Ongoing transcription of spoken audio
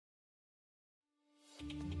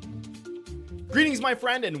Greetings, my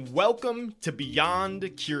friend, and welcome to Beyond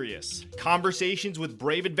Curious. Conversations with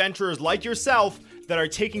brave adventurers like yourself that are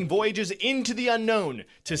taking voyages into the unknown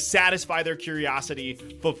to satisfy their curiosity,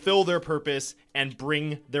 fulfill their purpose, and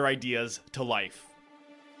bring their ideas to life.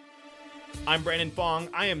 I'm Brandon Fong.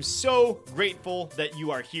 I am so grateful that you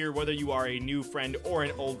are here, whether you are a new friend or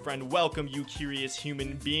an old friend. Welcome, you curious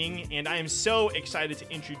human being. And I am so excited to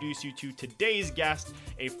introduce you to today's guest,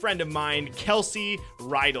 a friend of mine, Kelsey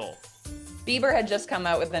Reidl. Bieber had just come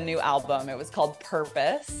out with a new album. It was called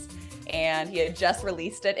Purpose, and he had just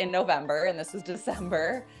released it in November, and this was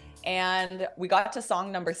December. And we got to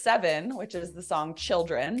song number 7, which is the song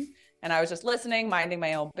Children. And I was just listening, minding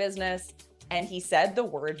my own business. And he said the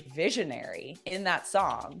word visionary in that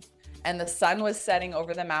song. And the sun was setting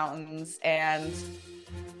over the mountains. And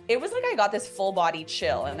it was like I got this full body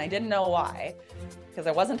chill, and I didn't know why. Because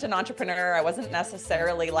I wasn't an entrepreneur. I wasn't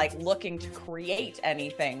necessarily like looking to create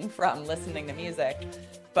anything from listening to music.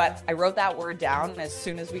 But I wrote that word down as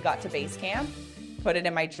soon as we got to base camp, put it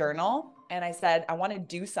in my journal, and I said, I want to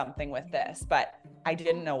do something with this, but I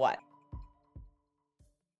didn't know what.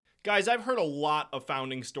 Guys, I've heard a lot of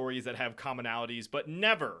founding stories that have commonalities, but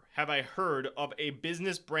never have I heard of a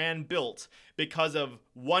business brand built because of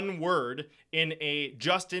one word in a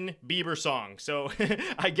Justin Bieber song. So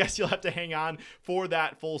I guess you'll have to hang on for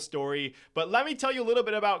that full story. But let me tell you a little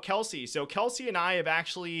bit about Kelsey. So Kelsey and I have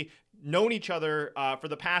actually known each other for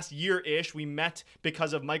the past year-ish. We met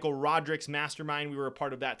because of Michael Roderick's mastermind. We were a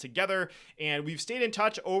part of that together, and we've stayed in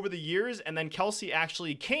touch over the years. And then Kelsey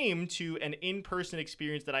actually came to an in-person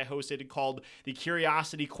experience that I hosted called the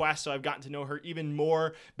Curiosity Quest. So I've gotten to know her even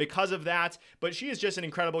more because of that. But she is just an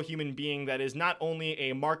incredible human being that is not only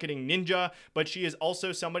a marketing ninja, but she is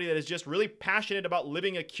also somebody that is just really passionate about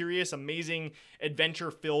living a curious, amazing,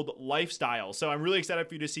 adventure-filled lifestyle. So I'm really excited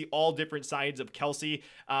for you to see all different sides of Kelsey.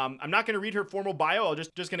 I'm not going to read her formal bio. I'm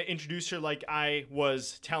just going to introduce her like I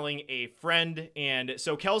was telling a friend. And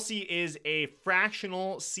so Kelsey is a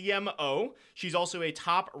fractional CMO. She's also a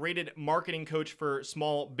top-rated marketing coach for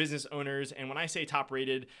small business owners. And when I say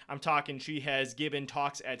top-rated, I'm talking she has given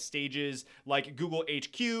talks at stages like Google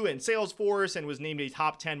HQ and Salesforce and was named a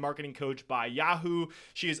top 10 marketing coach by Yahoo.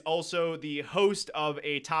 She is also the host of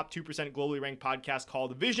a top 2% globally ranked podcast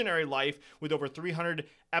called Visionary Life with over 300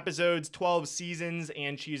 episodes, 12 seasons,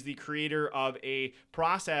 and she's the creator of a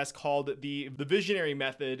process called the Visionary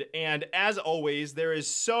Method. And as always, there is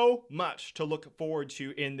so much to look forward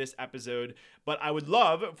to in this episode, but I would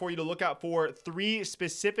love for you to look out for 3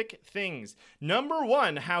 specific things. Number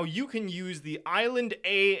 1, how you can use the Island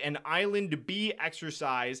A and Island B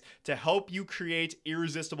exercise to help you create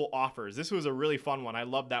irresistible offers. This was a really fun one. I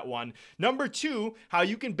love that one. Number 2, how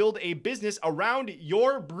you can build a business around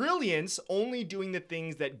your brilliance, only doing the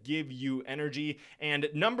things that give you energy. And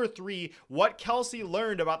number 3, what Kelsey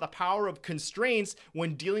learned about the power of constraints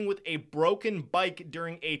when dealing with a broken bike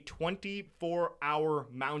during a 24-hour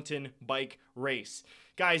mountain bike race.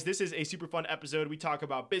 Guys, this is a super fun episode. We talk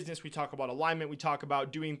about business, we talk about alignment, we talk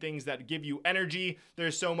about doing things that give you energy.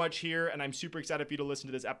 There's so much here, and I'm super excited for you to listen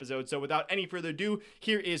to this episode. So without any further ado,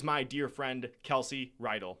 here is my dear friend, Kelsey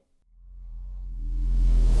Reidl.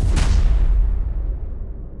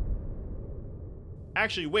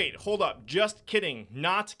 Actually, wait, hold up. Just kidding.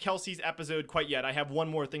 Not Kelsey's episode quite yet. I have one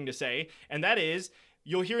more thing to say, and that is,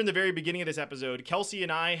 you'll hear in the very beginning of this episode, Kelsey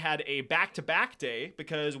and I had a back-to-back day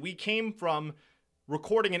because we came from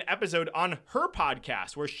recording an episode on her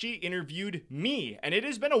podcast where she interviewed me. And it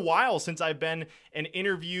has been a while since I've been an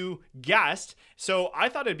interview guest. So I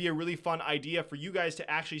thought it'd be a really fun idea for you guys to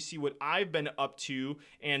actually see what I've been up to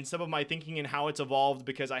and some of my thinking and how it's evolved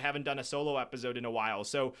because I haven't done a solo episode in a while.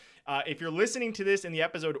 So if you're listening to this in the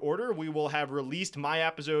episode order, we will have released my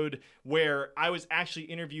episode where I was actually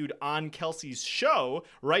interviewed on Kelsey's show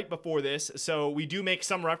right before this. So we do make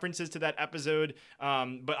some references to that episode,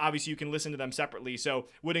 but obviously you can listen to them separately. So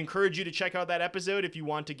would encourage you to check out that episode if you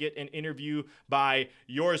want to get an interview by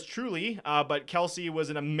yours truly. But Kelsey was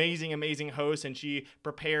an amazing, amazing host, and she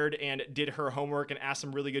prepared and did her homework and asked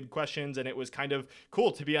some really good questions. And it was kind of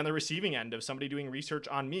cool to be on the receiving end of somebody doing research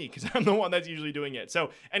on me because I'm the one that's usually doing it.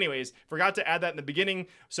 So anyways, forgot to add that in the beginning.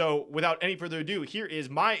 So without any further ado, here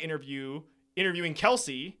is my interviewing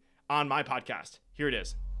Kelsey on my podcast. Here it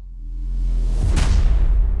is.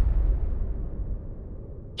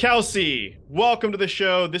 Kelsey, welcome to the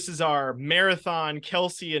show. This is our marathon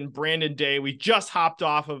Kelsey and Brandon Day. We just hopped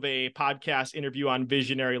off of a podcast interview on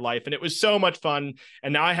Visionary Life, and it was so much fun.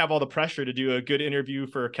 And now I have all the pressure to do a good interview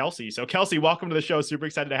for Kelsey. So Kelsey, welcome to the show. Super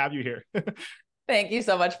excited to have you here. Thank you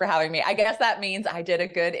so much for having me. I guess that means I did a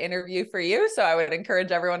good interview for you. So I would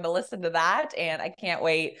encourage everyone to listen to that. And I can't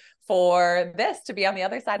wait for this to be on the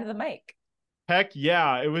other side of the mic. Heck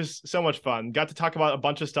yeah, it was so much fun. Got to talk about a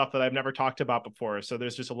bunch of stuff that I've never talked about before. So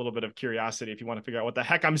there's just a little bit of curiosity if you want to figure out what the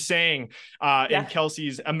heck I'm saying in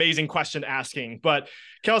Kelsey's amazing question asking. But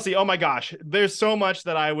Kelsey, oh my gosh, there's so much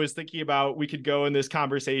that I was thinking about we could go in this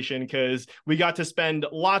conversation because we got to spend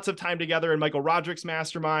lots of time together in Michael Roderick's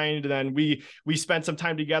mastermind. Then we spent some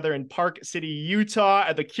time together in Park City, Utah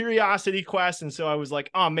at the Curiosity Quest. And so I was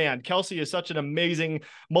like, oh man, Kelsey is such an amazing,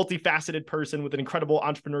 multifaceted person with an incredible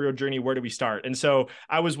entrepreneurial journey. Where do we start? And so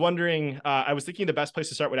I was wondering, I was thinking the best place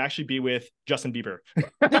to start would actually be with Justin Bieber.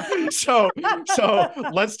 so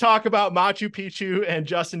let's talk about Machu Picchu and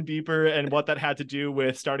Justin Bieber and what that had to do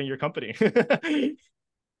with starting your company.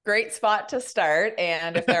 Great spot to start.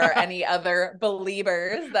 And if there are any other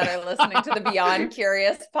believers that are listening to the Beyond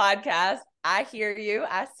Curious podcast, I hear you.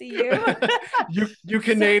 I see you. you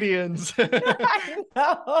Canadians. I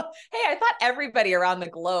know. Hey, I thought everybody around the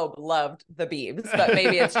globe loved the Biebs, but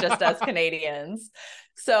maybe it's just us Canadians.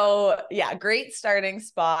 So yeah, great starting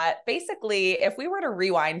spot. Basically, if we were to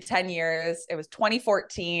rewind 10 years, it was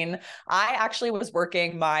 2014. I actually was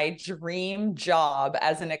working my dream job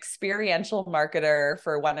as an experiential marketer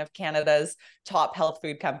for one of Canada's top health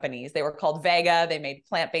food companies. They were called Vega. They made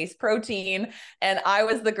plant-based protein. And I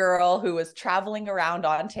was the girl who was traveling around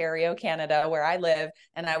Ontario, Canada, where I live.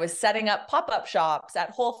 And I was setting up pop-up shops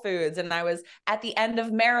at Whole Foods. And I was at the end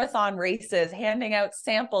of marathon races, handing out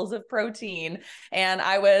samples of protein. And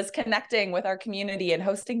I was connecting with our community and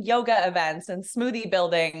hosting yoga events and smoothie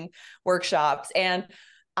building workshops. And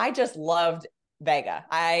I just loved Vega.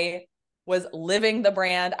 I was living the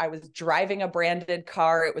brand. I was driving a branded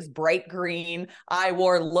car. It was bright green. I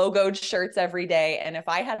wore logoed shirts every day. And if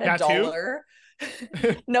I had a dollar,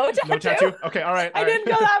 no tattoo. No tattoo. Okay. All right. I didn't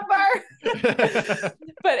go that far.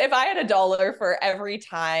 But if I had a dollar for every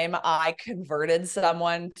time I converted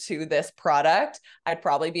someone to this product, I'd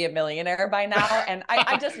probably be a millionaire by now. And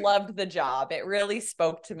I just loved the job. It really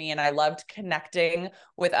spoke to me. And I loved connecting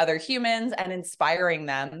with other humans and inspiring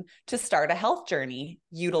them to start a health journey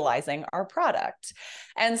utilizing our product.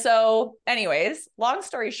 And so anyways, long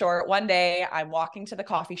story short, one day I'm walking to the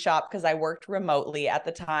coffee shop because I worked remotely at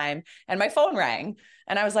the time and my phone rang.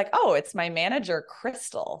 And I was like, oh, it's my manager,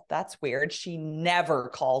 Crystal. That's weird. She never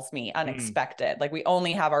calls me unexpected. Like we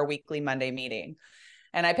only have our weekly Monday meeting.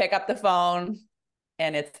 And I pick up the phone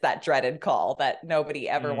and it's that dreaded call that nobody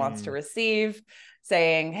ever wants to receive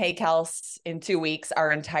saying, hey, Kels, in 2 weeks,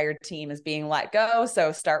 our entire team is being let go.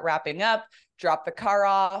 So start wrapping up, drop the car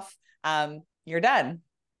off. You're done.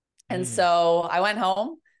 And so I went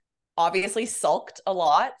home, obviously sulked a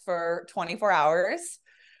lot for 24 hours.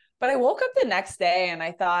 But I woke up the next day and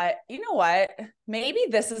I thought, you know what, maybe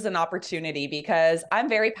this is an opportunity because I'm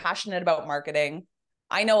very passionate about marketing.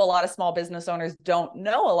 I know a lot of small business owners don't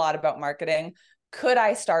know a lot about marketing. Could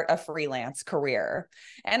I start a freelance career?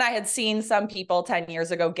 And I had seen some people 10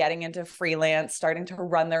 years ago getting into freelance, starting to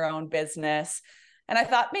run their own business. And I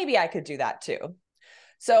thought maybe I could do that too.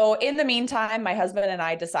 So in the meantime, my husband and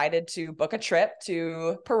I decided to book a trip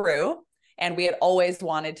to Peru. And we had always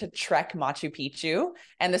wanted to trek Machu Picchu.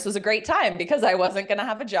 And this was a great time because I wasn't going to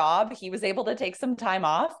have a job. He was able to take some time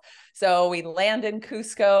off. So we land in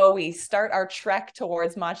Cusco. We start our trek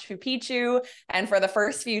towards Machu Picchu. And for the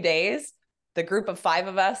first few days, the group of 5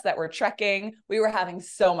 of us that were trekking, we were having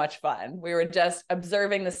so much fun. We were just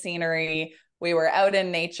observing the scenery. We were out in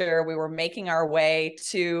nature. We were making our way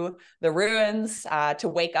to the ruins to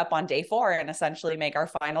wake up on day 4 and essentially make our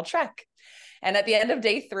final trek. And at the end of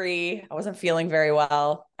day 3, I wasn't feeling very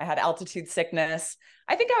well. I had altitude sickness.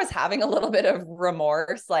 I think I was having a little bit of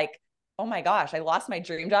remorse, like, oh my gosh, I lost my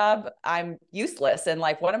dream job. I'm useless in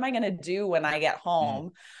life. What am I going to do when I get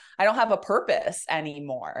home? I don't have a purpose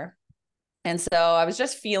anymore. And so I was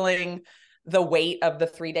just feeling the weight of the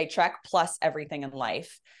 3-day trek plus everything in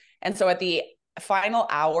life. And so at the final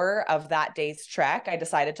hour of that day's trek, I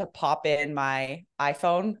decided to pop in my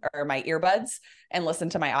iPhone or my earbuds and listen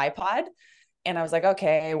to my iPod. And I was like,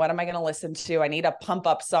 okay, what am I going to listen to? I need a pump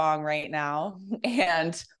up song right now.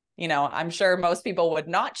 And, you know, I'm sure most people would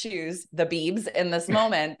not choose the Biebs in this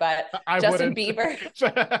moment, but Justin Bieber,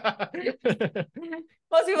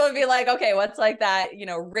 most people would be like, okay, what's like that, you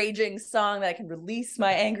know, raging song that can release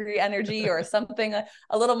my angry energy or something a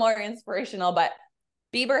little more inspirational. But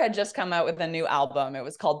Bieber had just come out with a new album. It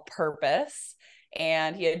was called Purpose.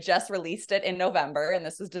 And he had just released it in November. And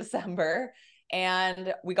this was December.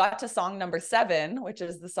 And we got to song number 7, which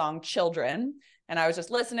is the song Children. And I was just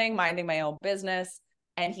listening, minding my own business.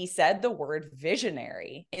 And he said the word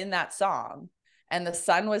visionary in that song. and the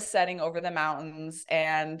sun was setting over the mountains,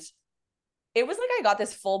 and it was like I got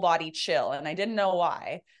this full body chill, and I didn't know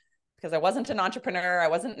why, because I wasn't an entrepreneur. I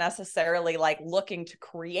wasn't necessarily like looking to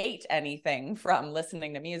create anything from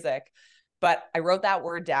listening to music, but I wrote that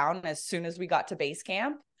word down as soon as we got to base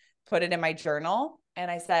camp, put it in my journal,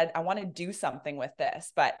 and I said, I want to do something with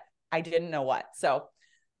this, but I didn't know what. So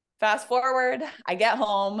fast forward, I get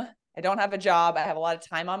home, I don't have a job, I have a lot of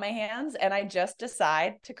time on my hands, and I just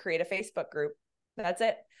decide to create a Facebook group. That's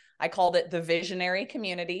it. I called it the Visionary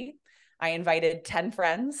Community. I invited 10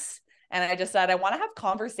 friends, and I just said, I want to have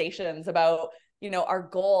conversations about, our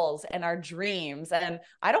goals and our dreams. And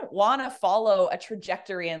I don't want to follow a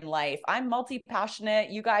trajectory in life. I'm multi-passionate.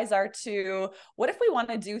 You guys are too. What if we want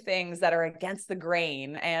to do things that are against the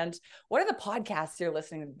grain? And what are the podcasts you're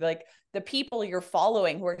listening to? Like the people you're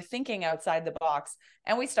following who are thinking outside the box.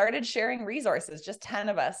 And we started sharing resources, just 10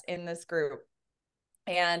 of us in this group.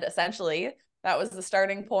 And essentially, that was the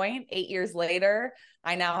starting point. 8 years later,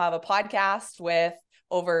 I now have a podcast with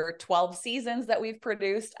over 12 seasons that we've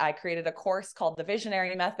produced. I created a course called The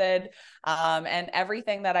Visionary Method. And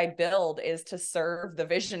everything that I build is to serve the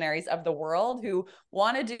visionaries of the world who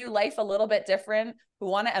want to do life a little bit different, who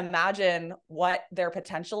want to imagine what their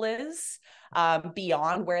potential is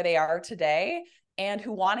beyond where they are today, and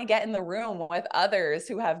who want to get in the room with others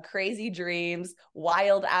who have crazy dreams,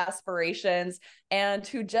 wild aspirations, and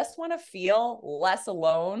who just want to feel less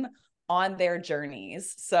alone on their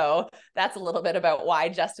journeys. So that's a little bit about why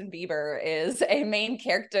Justin Bieber is a main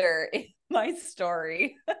character in my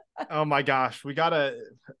story. Oh my gosh, we gotta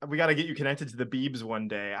get you connected to the Biebs one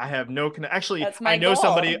day. I have no actually. That's my I know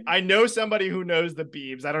goal. somebody who knows the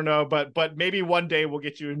Biebs. I don't know, but maybe one day we'll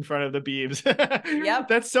get you in front of the Biebs. Yep.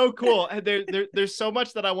 That's so cool. There's so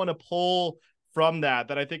much that I want to pull from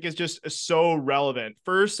that I think is just so relevant.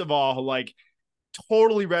 First of all, like,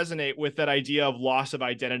 totally resonate with that idea of loss of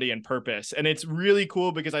identity and purpose. And it's really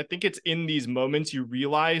cool because I think it's in these moments you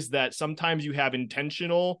realize that sometimes you have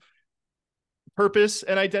intentional purpose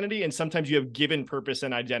and identity, and sometimes you have given purpose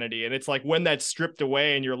and identity. And it's like when that's stripped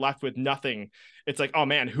away and you're left with nothing, it's like, oh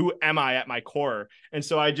man, who am I at my core? And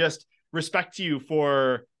so I just respect you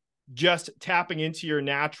for just tapping into your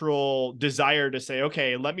natural desire to say,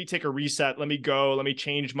 okay, let me take a reset. Let me go. Let me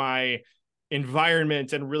change my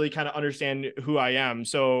environment and really kind of understand who I am.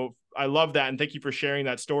 So I love that. And thank you for sharing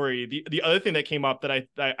that story. The other thing that came up that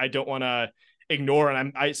I don't want to ignore,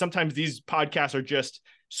 and I sometimes these podcasts are just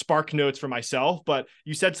spark notes for myself, but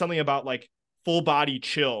you said something about like full body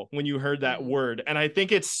chill when you heard that word. And I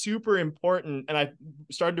think it's super important. And I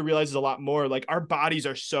started to realize a lot more, like our bodies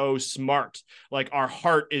are so smart. Like our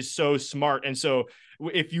heart is so smart. And so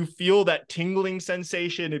if you feel that tingling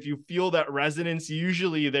sensation, if you feel that resonance,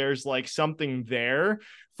 usually there's like something there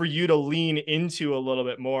for you to lean into a little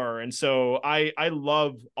bit more. And so I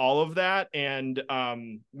love all of that. And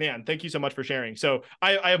man, thank you so much for sharing. So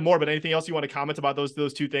I have more, but anything else you want to comment about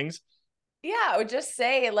those two things? Yeah, I would just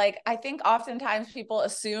say, like, I think oftentimes people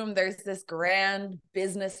assume there's this grand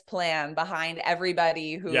business plan behind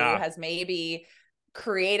everybody who has maybe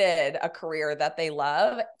created a career that they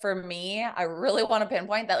love. For me, I really want to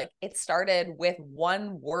pinpoint that, like, it started with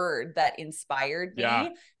one word that inspired me. Yeah.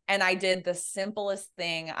 And I did the simplest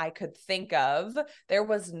thing I could think of. There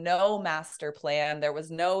was no master plan. There was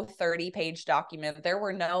no 30-page document. There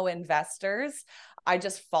were no investors. I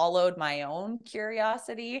just followed my own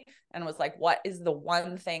curiosity and was like, what is the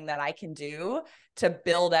one thing that I can do to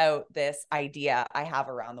build out this idea I have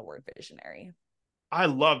around the word visionary? I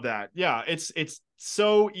love that. Yeah, it's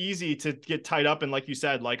so easy to get tied up in, like you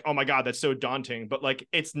said, like, oh my God, that's so daunting. But like,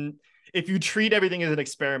 if you treat everything as an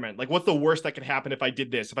experiment, like what's the worst that could happen if I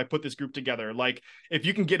did this, if I put this group together? Like if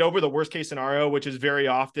you can get over the worst case scenario, which is very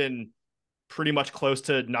often pretty much close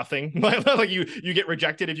to nothing, like you get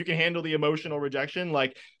rejected, if you can handle the emotional rejection,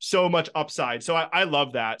 like so much upside. So I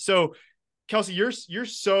love that. So Kelsey, you're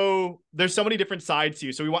so, there's so many different sides to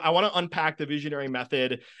you. So I want to unpack the visionary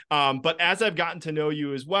method. But as I've gotten to know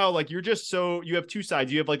you as well, like you're just so, you have two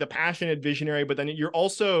sides. You have like the passionate visionary, but then you're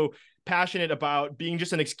also passionate about being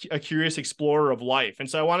just a curious explorer of life. And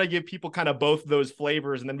so I want to give people kind of both those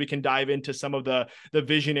flavors, and then we can dive into some of the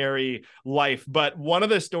visionary life. But one of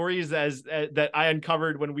the stories that I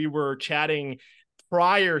uncovered when we were chatting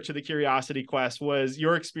prior to the Curiosity Quest was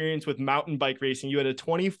your experience with mountain bike racing. You had a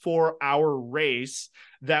 24-hour race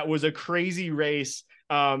that was a crazy race,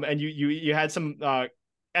 and you had some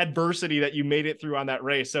adversity that you made it through on that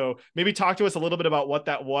race. So maybe talk to us a little bit about what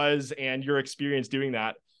that was and your experience doing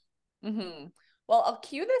that. Mm-hmm. Well, I'll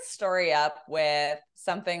cue this story up with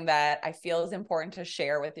something that I feel is important to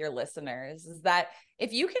share with your listeners, is that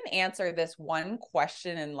if you can answer this one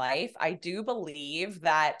question in life, I do believe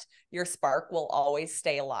that your spark will always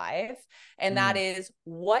stay alive. And that is,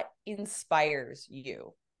 what inspires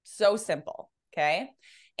you? So simple. Okay.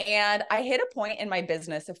 And I hit a point in my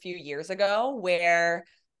business a few years ago where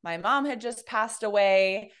my mom had just passed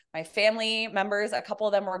away. My family members, a couple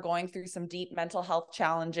of them were going through some deep mental health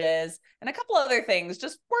challenges, and a couple other things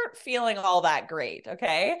just weren't feeling all that great.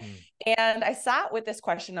 Okay. And I sat with this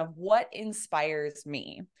question of what inspires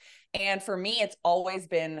me. And for me, it's always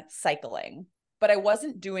been cycling. But I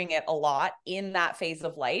wasn't doing it a lot in that phase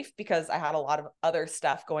of life because I had a lot of other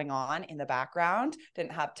stuff going on in the background,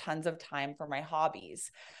 didn't have tons of time for my hobbies.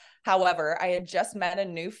 However, I had just met a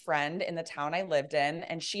new friend in the town I lived in,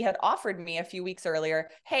 and she had offered me a few weeks earlier,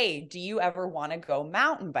 hey, do you ever want to go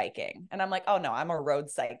mountain biking? And I'm like, oh no, I'm a road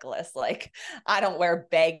cyclist. Like, I don't wear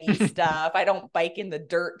baggy stuff. I don't bike in the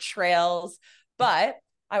dirt trails. But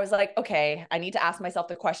I was like, okay, I need to ask myself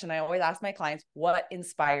the question I always ask my clients, what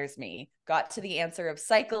inspires me? Got to the answer of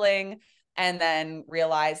cycling, and then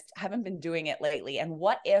realized I haven't been doing it lately. And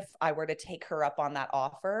what if I were to take her up on that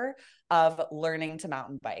offer of learning to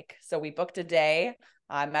mountain bike? So we booked a day.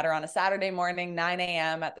 I met her on a Saturday morning, 9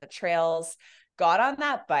 a.m. at the trails, got on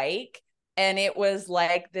that bike. And it was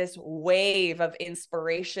like this wave of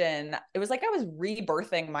inspiration. It was like I was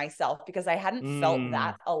rebirthing myself because I hadn't felt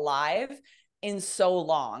that alive in so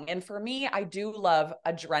long. And for me, I do love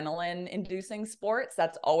adrenaline inducing sports.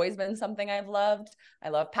 That's always been something I've loved. I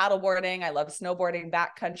love paddleboarding. I love snowboarding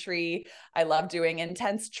backcountry. I love doing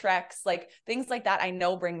intense treks, like things like that I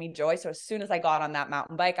know bring me joy. So as soon as I got on that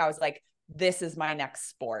mountain bike, I was like, this is my next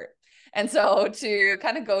sport. And so to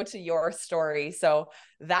kind of go to your story, so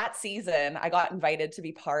that season, I got invited to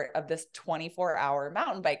be part of this 24-hour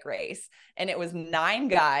mountain bike race. And it was 9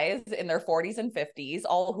 guys in their 40s and 50s,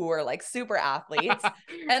 all who were like super athletes.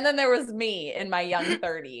 And then there was me in my young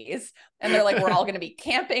 30s. And they're like, we're all going to be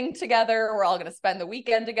camping together. We're all going to spend the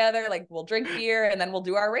weekend together. Like, we'll drink beer and then we'll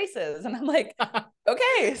do our races. And I'm like,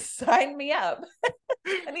 okay, sign me up.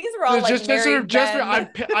 And these were all like married men.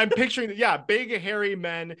 I'm picturing, yeah, big hairy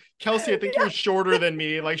men. Kelsey, I think you're shorter than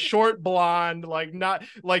me, like short blonde, like not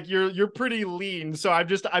like you're pretty lean. So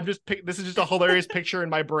this is just a hilarious picture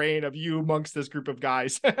in my brain of you amongst this group of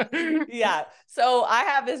guys. Yeah. So I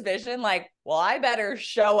have this vision like, well, I better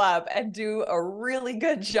show up and do a really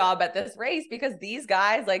good job at this race because these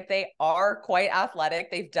guys, like, they are quite athletic.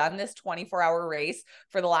 They've done this 24-hour race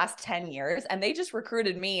for the last 10 years, and they just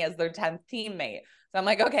recruited me as their 10th teammate. So I'm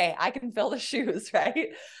like, okay, I can fill the shoes, right?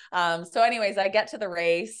 So anyways, I get to the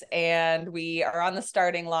race and we are on the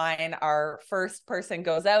starting line. Our first person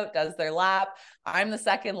goes out, does their lap. I'm the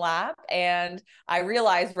second lap. And I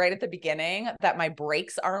realized right at the beginning that my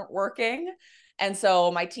brakes aren't working. And so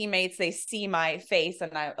my teammates, they see my face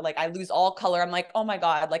and I lose all color. I'm like, oh my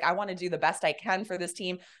God, like I want to do the best I can for this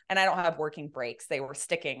team. And I don't have working brakes. They were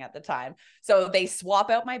sticking at the time. So they swap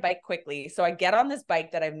out my bike quickly. So I get on this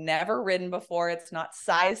bike that I've never ridden before. It's not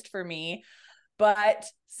sized for me. But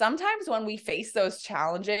sometimes when we face those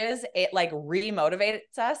challenges, it like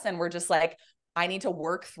remotivates us. And we're just like, I need to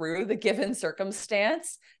work through the given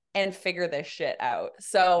circumstance and figure this shit out.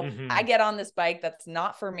 So I get on this bike that's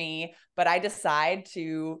not for me, but I decide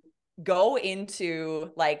to go into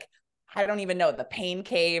like, I don't even know, the pain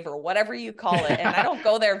cave or whatever you call it. And I don't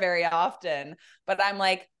go there very often, but I'm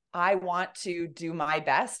like, I want to do my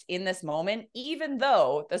best in this moment, even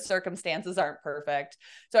though the circumstances aren't perfect.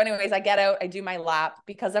 So anyways, I get out, I do my lap.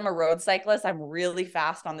 Because I'm a road cyclist, I'm really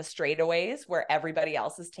fast on the straightaways where everybody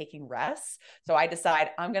else is taking rests. So I decide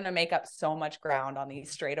I'm going to make up so much ground on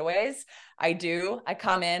these straightaways. I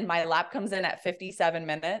come in, my lap comes in at 57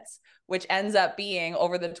 minutes, which ends up being,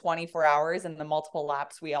 over the 24 hours and the multiple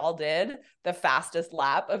laps we all did, the fastest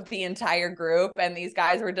lap of the entire group. And these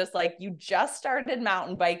guys were just like, you just started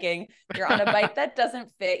mountain biking. You're on a bike that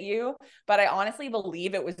doesn't fit you. But I honestly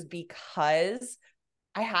believe it was because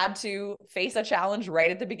I had to face a challenge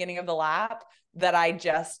right at the beginning of the lap that I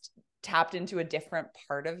just tapped into a different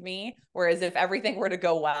part of me. Whereas if everything were to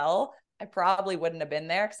go well, I probably wouldn't have been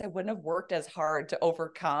there because I wouldn't have worked as hard to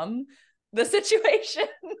overcome the situation.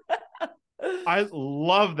 I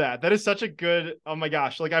love that. That is such a good, oh my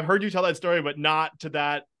gosh. Like, I've heard you tell that story, but not to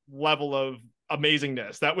that level of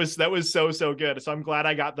amazingness. That was so good. So I'm glad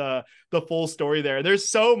I got the full story there. There's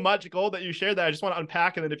so much gold that you shared that I just want to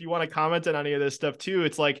unpack. And then if you want to comment on any of this stuff too,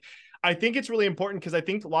 it's like, I think it's really important because I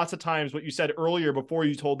think lots of times what you said earlier before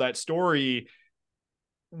you told that story,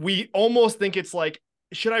 we almost think it's like,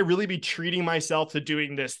 should I really be treating myself to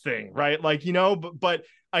doing this thing? Right. Like, but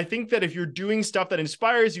I think that if you're doing stuff that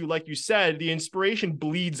inspires you, like you said, the inspiration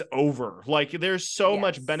bleeds over. Like there's so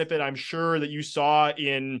much Yes. benefit, I'm sure, that you saw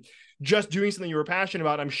in just doing something you were passionate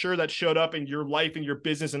about. I'm sure that showed up in your life and your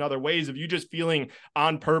business in other ways of you just feeling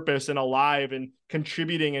on purpose and alive and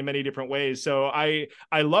contributing in many different ways. So I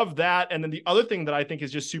love that. And then the other thing that I think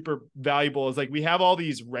is just super valuable is like we have all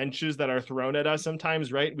these wrenches that are thrown at us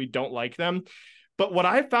sometimes, right? We don't like them. But what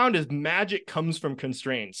I found is magic comes from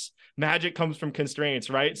constraints. Magic comes from constraints,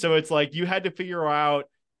 right? So it's like you had to figure out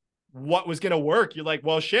what was going to work. You're like,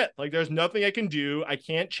 well, shit, like there's nothing I can do. I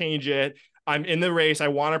can't change it. I'm in the race. I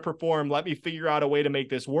want to perform. Let me figure out a way to make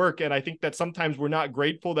this work. And I think that sometimes we're not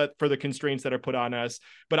grateful that for the constraints that are put on us.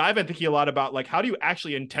 But I've been thinking a lot about like, how do you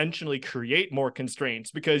actually intentionally create more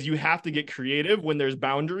constraints? Because you have to get creative when there's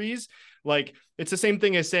boundaries. Like it's the same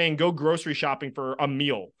thing as saying, go grocery shopping for a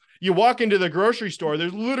meal. You walk into the grocery store,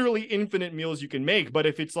 there's literally infinite meals you can make. But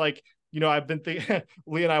if it's like, I've been thinking,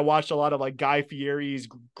 Lee and I watched a lot of like Guy Fieri's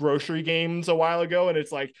grocery games a while ago. And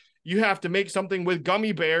it's like, you have to make something with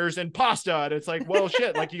gummy bears and pasta. And it's like, well,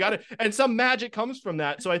 shit, like you got to, and some magic comes from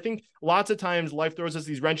that. So I think lots of times life throws us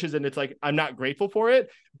these wrenches and it's like, I'm not grateful for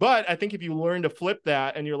it. But I think if you learn to flip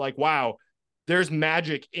that and you're like, wow, there's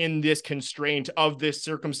magic in this constraint of this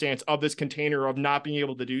circumstance, of this container of not being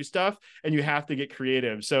able to do stuff. And you have to get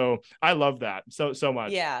creative. So I love that so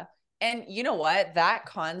much. Yeah. And you know what? That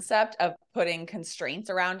concept of putting constraints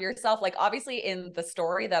around yourself, like obviously in the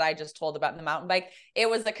story that I just told about the mountain bike, it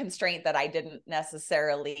was a constraint that I didn't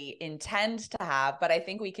necessarily intend to have. But I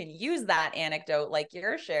think we can use that anecdote, like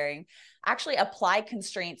you're sharing, actually apply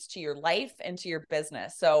constraints to your life and to your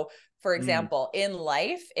business. So, for example, in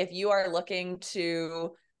life, if you are looking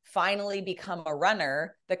to finally become a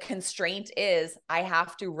runner, the constraint is I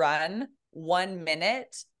have to run 1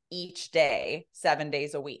 minute each day, 7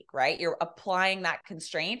 days a week, right? You're applying that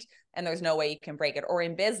constraint and there's no way you can break it. Or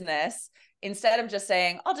in business, instead of just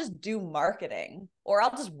saying, I'll just do marketing or I'll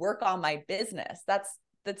just work on my business,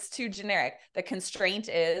 that's too generic. The constraint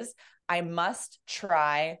is I must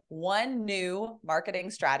try one new marketing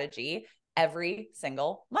strategy every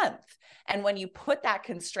single month. And when you put that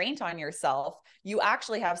constraint on yourself, you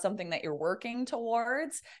actually have something that you're working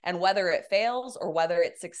towards. And whether it fails or whether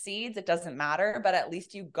it succeeds, it doesn't matter. But at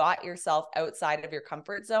least you got yourself outside of your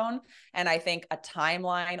comfort zone. And I think a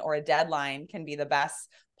timeline or a deadline can be the best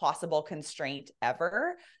possible constraint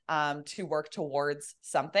ever to work towards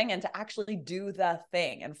something and to actually do the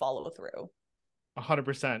thing and follow through.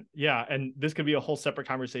 100%. Yeah. And this could be a whole separate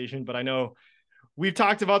conversation, but I know we've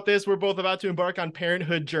talked about this. We're both about to embark on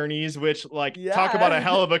parenthood journeys, which talk about a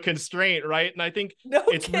hell of a constraint, right? And I think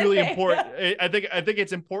it's really important. I think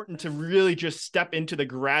it's important to really just step into the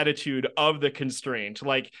gratitude of the constraint.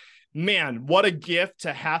 Like, man, what a gift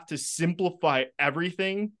to have to simplify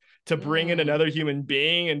everything to bring in another human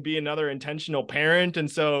being and be another intentional parent.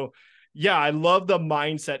 And so, yeah, I love the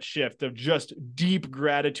mindset shift of just deep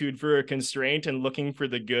gratitude for a constraint and looking for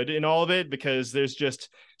the good in all of it, because there's just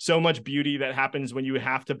so much beauty that happens when you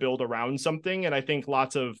have to build around something. And I think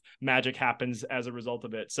lots of magic happens as a result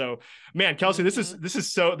of it. So, man, Kelsey, this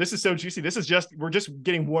is so juicy. We're just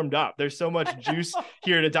getting warmed up. There's so much juice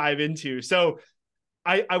here to dive into. So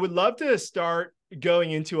I would love to start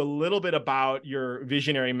going into a little bit about your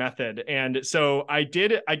visionary method. And so I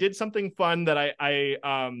did something fun that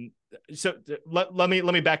so let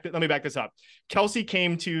me back this up. Kelsey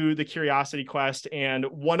came to the Curiosity Quest, and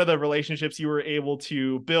one of the relationships you were able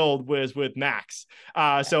to build was with Max.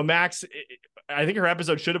 So Max, I think her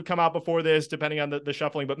episode should have come out before this, depending on the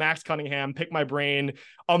shuffling, but Max Cunningham, pick my brain,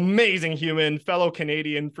 amazing human, fellow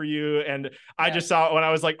Canadian for you. And I just saw it when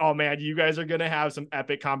I was like, oh man, you guys are going to have some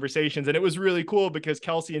epic conversations. And it was really cool because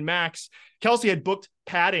Kelsey had booked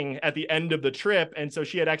padding at the end of the trip. And so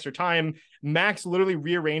she had extra time. Max literally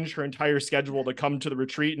rearranged her entire schedule to come to the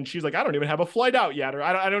retreat. And she's like, I don't even have a flight out yet. Or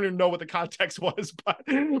I don't even know what the context was,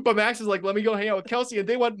 but Max is like, let me go hang out with Kelsey. And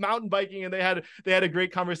they went mountain biking and they had a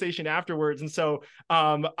great conversation afterwards. And so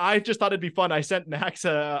I just thought it'd be fun. I sent Max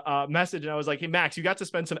a message and I was like, hey, Max, you got to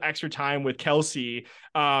spend some extra time with Kelsey.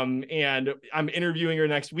 And I'm interviewing her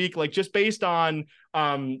next week, like just based on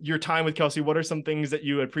your time with Kelsey, what are some things that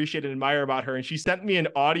you appreciate and admire about her? And she sent me an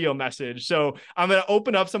audio message. So I'm going to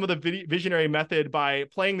open up some of the visionary method by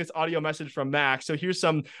playing this audio message from Max. So here's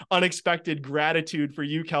some unexpected gratitude for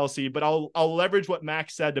you, Kelsey, but I'll leverage what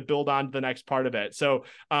Max said to build on to the next part of it. So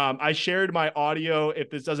I shared my audio. If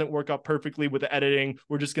this doesn't work out perfectly with the editing,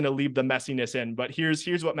 we're just going to leave the messiness in. But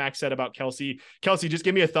here's what Max said about Kelsey. Kelsey, just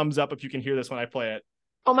give me a thumbs up if you can hear this when I play it.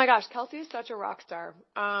 Oh my gosh, Kelsey is such a rock star.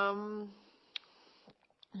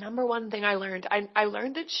 Number one thing I learned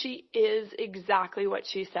that she is exactly what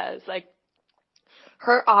she says. Like,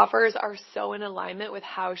 her offers are so in alignment with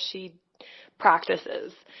how she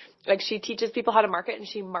practices. Like, she teaches people how to market, and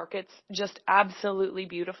she markets just absolutely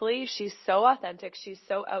beautifully. She's so authentic. She's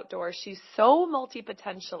so outdoors. She's so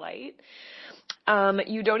multi-potentialite.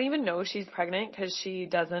 You don't even know she's pregnant because she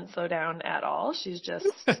doesn't slow down at all. She's just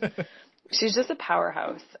a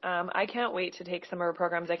powerhouse. I can't wait to take some of her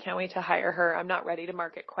programs. I can't wait to hire her. I'm not ready to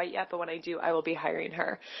market quite yet, but when I do, I will be hiring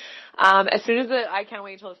her. As soon as I can't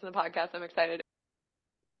wait to listen to the podcast. I'm excited.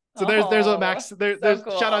 So there's what Max there's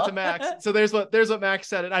cool. shout out to Max. So there's what Max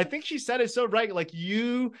said, and I think she said it so right. Like,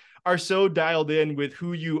 you are so dialed in with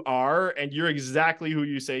who you are, and you're exactly who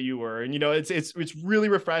you say you were. And it's really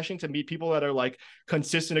refreshing to meet people that are like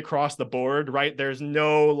consistent across the board, right? There's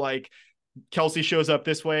no like Kelsey shows up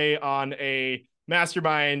this way on a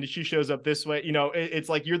mastermind, she shows up this way. It's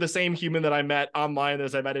like you're the same human that I met online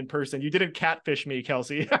as I met in person. You didn't catfish me,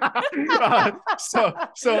 Kelsey. But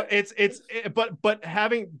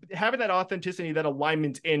having that authenticity, that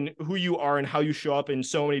alignment in who you are and how you show up in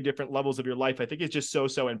so many different levels of your life, I think is just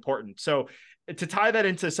so important. So to tie that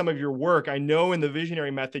into some of your work, I know in the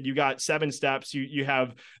visionary method, you got 7 steps. You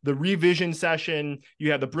have the revision session,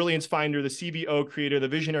 you have the Brilliance Finder, the CVO creator, the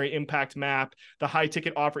visionary impact map, the high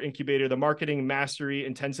ticket offer incubator, the marketing mastery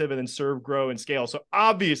intensive, and then serve, grow, and scale. So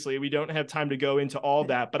obviously we don't have time to go into all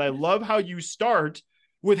that, but I love how you start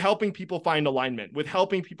with helping people find alignment, with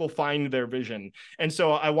helping people find their vision. And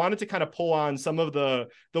so I wanted to kind of pull on some of the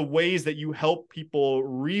ways that you help people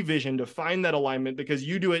revision to find that alignment, because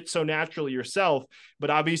you do it so naturally yourself,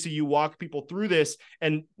 but obviously you walk people through this.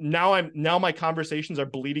 And now my conversations are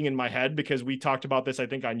bleeding in my head, because we talked about this, I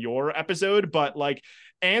think, on your episode, but like,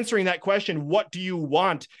 answering that question, what do you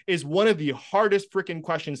want, is one of the hardest freaking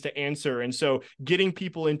questions to answer. And so getting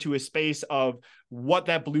people into a space of what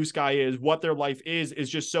that blue sky is, what their life is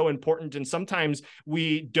just so important. And sometimes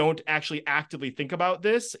we don't actually actively think about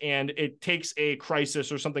this, and it takes a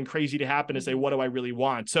crisis or something crazy to happen to say, what do I really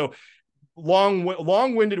want? So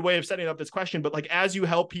long-winded way of setting up this question, but like, as you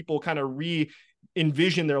help people kind of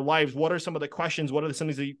envision their lives, what are some of the questions, what are some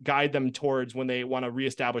things that you guide them towards when they want to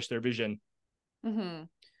reestablish their vision? Mm-hmm.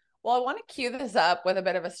 Well, I want to cue this up with a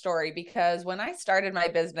bit of a story, because when I started my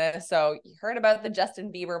business, so you heard about the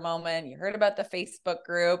Justin Bieber moment, you heard about the Facebook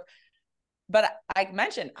group, but I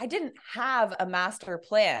mentioned I didn't have a master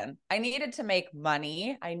plan. I needed to make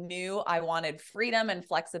money. I knew I wanted freedom and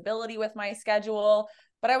flexibility with my schedule,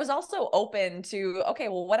 but I was also open to, okay,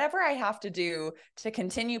 well, whatever I have to do to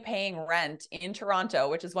continue paying rent in Toronto,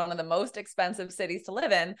 which is one of the most expensive cities to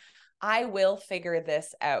live in, I will figure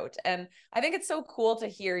this out. And I think it's so cool to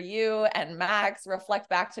hear you and Max reflect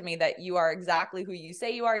back to me that you are exactly who you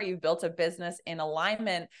say you are. You've built a business in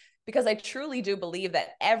alignment, because I truly do believe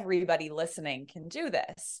that everybody listening can do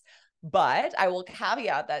this. But I will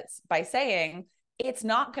caveat that by saying it's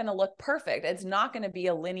not going to look perfect. It's not going to be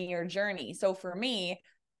a linear journey. So for me,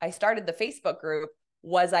 I started the Facebook group.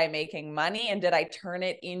 Was I making money, and did I turn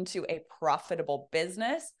it into a profitable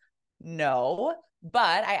business? No.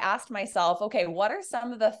 But I asked myself, okay, what are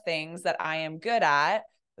some of the things that I am good at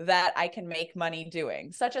that I can make money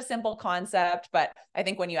doing? Such a simple concept, but I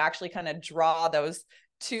think when you actually kind of draw those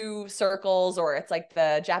 2 circles, or it's like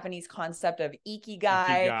the Japanese concept of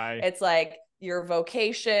ikigai. It's like your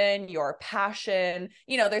vocation, your passion,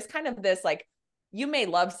 there's kind of this like, you may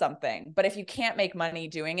love something, but if you can't make money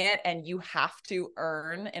doing it and you have to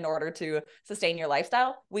earn in order to sustain your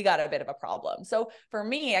lifestyle, we got a bit of a problem. So for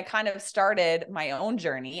me, I kind of started my own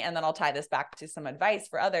journey, and then I'll tie this back to some advice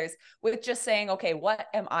for others with just saying, okay, what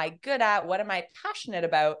am I good at? What am I passionate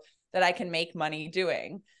about that I can make money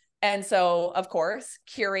doing? And so, of course,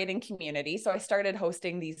 curating community. So I started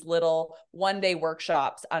hosting these little one-day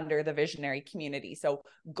workshops under the visionary community. So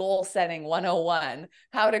goal setting 101,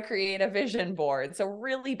 how to create a vision board. So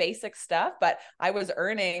really basic stuff, but I was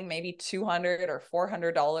earning maybe $200 or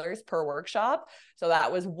 $400 per workshop. So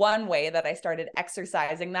that was one way that I started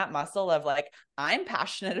exercising that muscle of like, I'm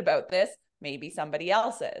passionate about this, maybe somebody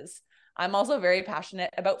else is. I'm also very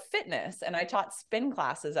passionate about fitness, and I taught spin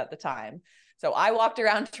classes at the time. So I walked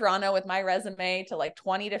around Toronto with my resume to like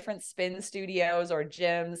 20 different spin studios or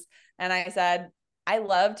gyms. And I said, I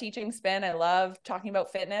love teaching spin. I love talking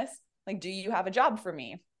about fitness. Like, do you have a job for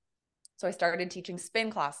me? So I started teaching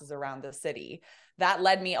spin classes around the city. That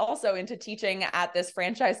led me also into teaching at this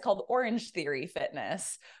franchise called Orange Theory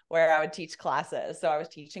Fitness, where I would teach classes. So I was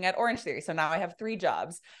teaching at Orange Theory. So now I have 3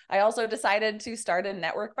 jobs. I also decided to start a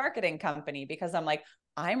network marketing company, because I'm like,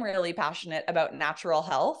 I'm really passionate about natural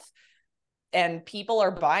health, and people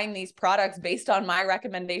are buying these products based on my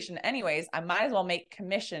recommendation anyways. I might as well make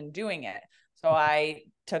commission doing it. So I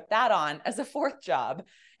took that on as a 4th job.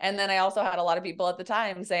 And then I also had a lot of people at the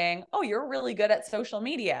time saying, oh, you're really good at social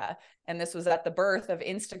media. And this was at the birth of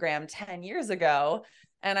Instagram 10 years ago.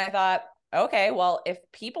 And I thought, okay, well, if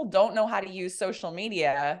people don't know how to use social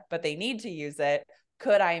media, but they need to use it,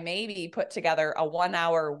 could I maybe put together a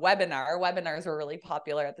 1-hour webinar? Webinars were really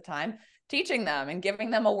popular at the time, teaching them and giving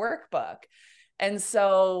them a workbook. And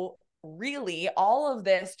so really all of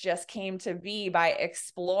this just came to be by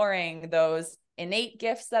exploring those innate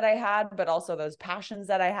gifts that I had, but also those passions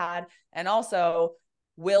that I had. And also,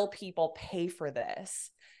 will people pay for this?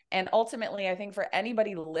 And ultimately, I think for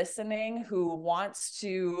anybody listening who wants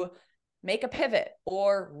to make a pivot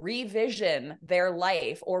or revision their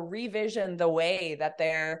life or revision the way that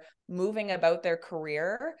they're moving about their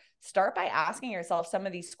career, start by asking yourself some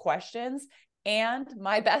of these questions. And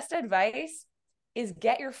my best advice is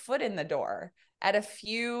get your foot in the door at a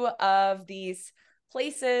few of these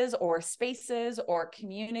places or spaces or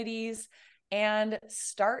communities and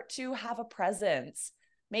start to have a presence.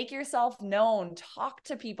 Make yourself known, talk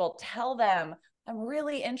to people, tell them, I'm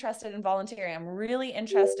really interested in volunteering. I'm really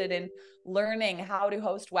interested in learning how to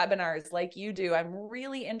host webinars like you do. I'm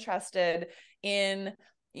really interested in,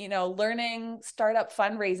 learning startup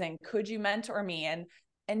fundraising. Could you mentor me?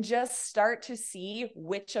 And just start to see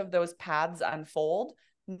which of those paths unfold.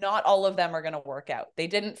 Not all of them are going to work out. They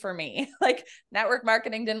didn't for me. Like network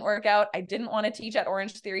marketing didn't work out. I didn't want to teach at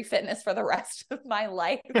Orange Theory Fitness for the rest of my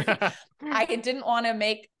life. I didn't want to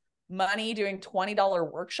make money doing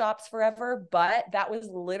 $20 workshops forever, but that was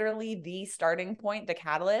literally the starting point, the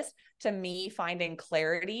catalyst to me finding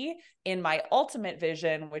clarity in my ultimate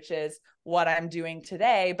vision, which is what I'm doing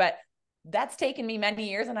today. But that's taken me many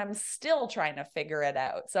years and I'm still trying to figure it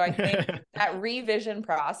out. So I think that revision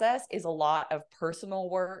process is a lot of personal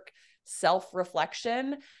work,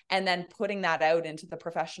 self-reflection, and then putting that out into the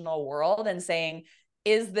professional world and saying,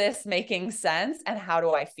 is this making sense? And how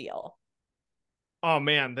do I feel? Oh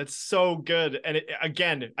man, that's so good. And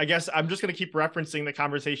again, I guess I'm just going to keep referencing the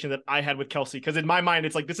conversation that I had with Kelsey, because in my mind,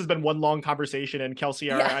 it's like this has been one long conversation and Kelsey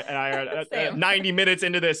and I are 90 minutes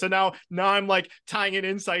into this. So now I'm like tying in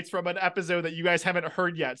insights from an episode that you guys haven't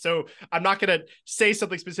heard yet. So I'm not going to say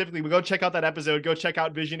something specifically, but go check out that episode. Go check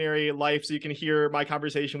out Visionary Life so you can hear my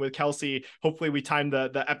conversation with Kelsey. Hopefully we timed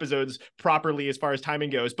the episodes properly as far as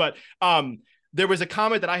timing goes. But there was a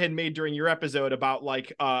comment that I had made during your episode about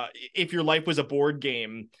like, if your life was a board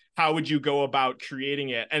game, how would you go about creating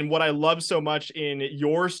it? And what I love so much in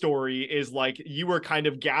your story is like, you were kind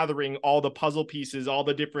of gathering all the puzzle pieces, all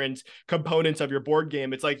the different components of your board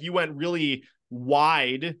game. It's like you went really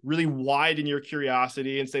wide in your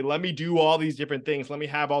curiosity and say, let me do all these different things. Let me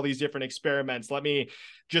have all these different experiments. Let me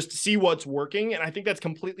just see what's working. And I think that's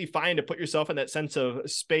completely fine to put yourself in that sense of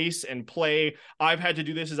space and play. I've had to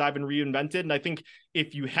do this as I've been reinvented. And I think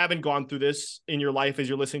if you haven't gone through this in your life as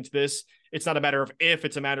you're listening to this, it's not a matter of if,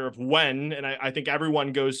 it's a matter of when. And I think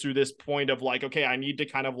everyone goes through this point of like, okay, I need to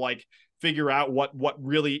kind of like figure out what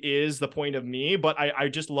really is the point of me. But I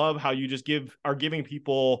just love how you just are giving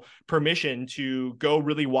people permission to go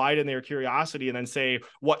really wide in their curiosity and then say,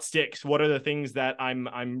 what sticks? What are the things that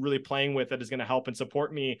I'm really playing with that is going to help and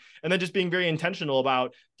support me? And then just being very intentional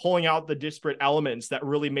about pulling out the disparate elements that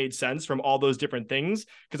really made sense from all those different things.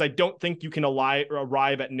 Because I don't think you can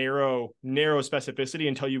arrive at narrow specificity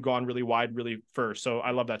until you've gone really wide, really first. So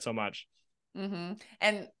I love that so much. Mm-hmm.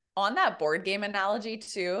 And on that board game analogy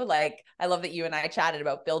too, like I love that you and I chatted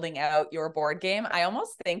about building out your board game. I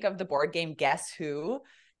almost think of the board game Guess Who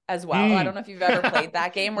as well. I don't know if you've ever played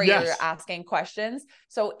that game where yes. You're asking questions.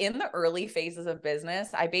 So in the early phases of business,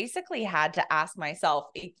 I basically had to ask myself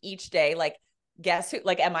each day, like, guess who,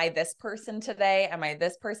 like, am I this person today? Am I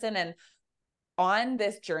this person? And on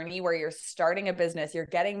this journey where you're starting a business, you're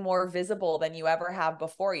getting more visible than you ever have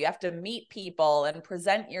before. You have to meet people and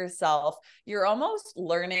present yourself. You're almost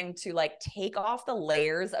learning to like take off the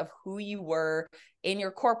layers of who you were in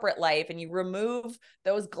your corporate life, and you remove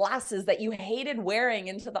those glasses that you hated wearing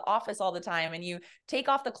into the office all the time, and you take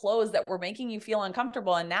off the clothes that were making you feel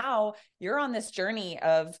uncomfortable. And now you're on this journey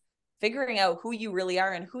of figuring out who you really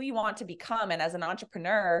are and who you want to become. And as an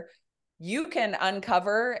entrepreneur, you can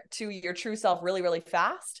uncover to your true self really, really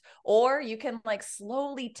fast, or you can like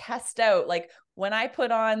slowly test out, like, when I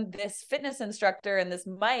put on this fitness instructor and this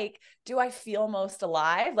mic, do I feel most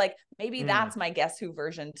alive? Like maybe that's my Guess Who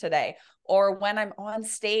version today. Or when I'm on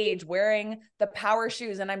stage wearing the power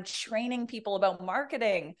shoes and I'm training people about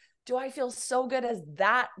marketing, do I feel so good as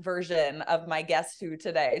that version of my Guess Who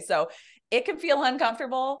today? So it can feel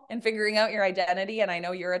uncomfortable in figuring out your identity. And I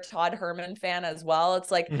know you're a Todd Herman fan as well. It's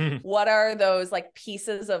like, what are those like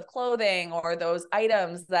pieces of clothing or those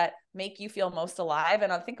items that make you feel most alive?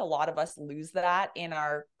 And I think a lot of us lose that in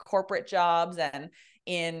our corporate jobs and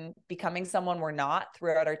in becoming someone we're not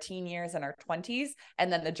throughout our teen years and our 20s.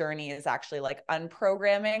 And then the journey is actually like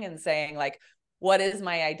unprogramming and saying like, what is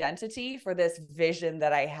my identity for this vision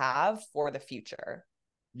that I have for the future?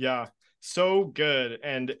 Yeah. So good.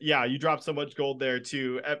 And yeah, you dropped so much gold there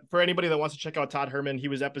too. For anybody that wants to check out Todd Herman, he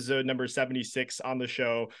was episode number 76 on the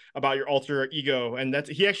show about your alter ego. And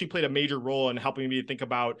he actually played a major role in helping me to think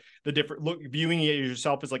about the different viewing it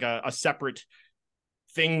yourself as like a separate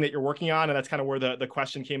thing that you're working on. And that's kind of where the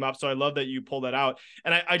question came up. So I love that you pulled that out.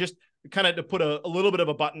 And I just kind of to put a little bit of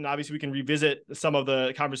a button, obviously we can revisit some of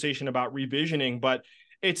the conversation about revisioning, but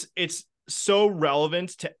it's so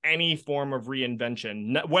relevant to any form of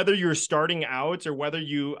reinvention, whether you're starting out or whether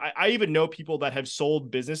I even know people that have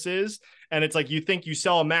sold businesses, and it's like, you think you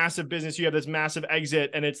sell a massive business, you have this massive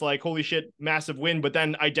exit, and it's like, holy shit, massive win, but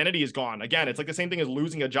then identity is gone. Again, it's like the same thing as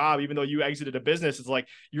losing a job. Even though you exited a business, it's like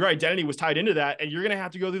your identity was tied into that, and you're going to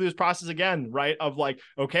have to go through this process again, right? Of like,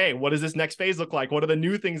 okay, what does this next phase look like? What are the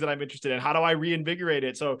new things that I'm interested in? How do I reinvigorate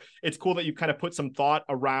it? So it's cool that you kind of put some thought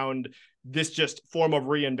around this just form of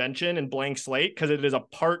reinvention and blank slate, because it is a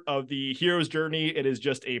part of the hero's journey. It is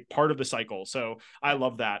just a part of the cycle. So I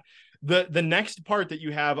love that. The next part that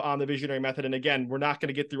you have on the visionary method, and again, we're not going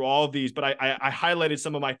to get through all of these, but I highlighted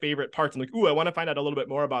some of my favorite parts. I'm like, ooh, I want to find out a little bit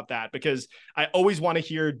more about that, because I always want to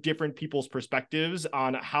hear different people's perspectives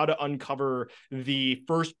on how to uncover the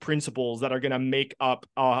first principles that are going to make up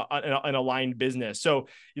an aligned business. So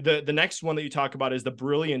the next one that you talk about is the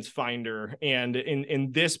Brilliance Finder. And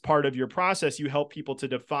in this part of your process, you help people to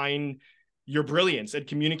define your brilliance and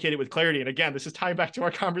communicate it with clarity. And again, this is tying back to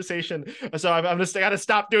our conversation. So I'm just got to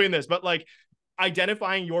stop doing this, but like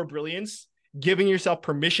identifying your brilliance, giving yourself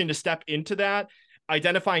permission to step into that,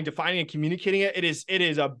 identifying, defining, and communicating it. It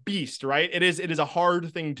is a beast, right? It is a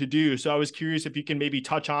hard thing to do. So I was curious if you can maybe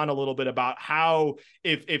touch on a little bit about how,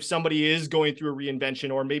 if somebody is going through a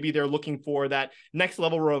reinvention, or maybe they're looking for that next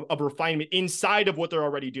level of refinement inside of what they're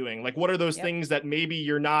already doing. Like, what are those things that maybe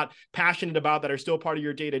you're not passionate about that are still part of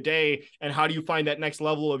your day-to-day? And how do you find that next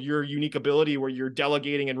level of your unique ability where you're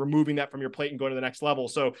delegating and removing that from your plate and going to the next level?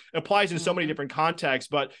 So it applies in so many different contexts,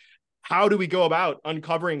 but how do we go about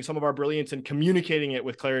uncovering some of our brilliance and communicating it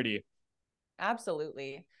with clarity?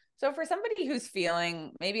 Absolutely. So for somebody who's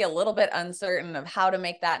feeling maybe a little bit uncertain of how to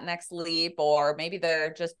make that next leap, or maybe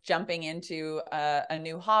they're just jumping into a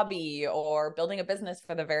new hobby or building a business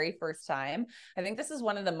for the very first time, I think this is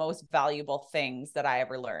one of the most valuable things that I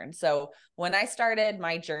ever learned. So when I started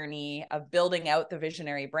my journey of building out the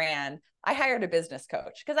visionary brand, I hired a business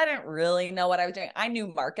coach because I didn't really know what I was doing. I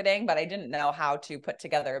knew marketing, but I didn't know how to put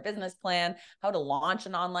together a business plan, how to launch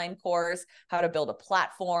an online course, how to build a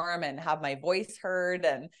platform and have my voice heard,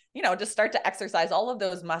 and, just start to exercise all of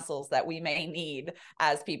those muscles that we may need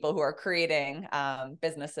as people who are creating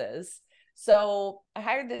businesses. So I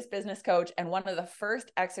hired this business coach, and one of the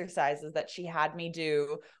first exercises that she had me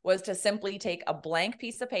do was to simply take a blank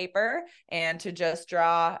piece of paper and to just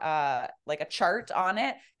draw like a chart on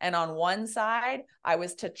it. And on one side, I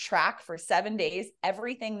was to track for 7 days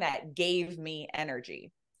everything that gave me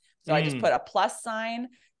energy. So I just put a plus sign,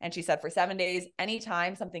 and she said, for 7 days,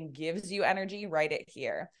 anytime something gives you energy, write it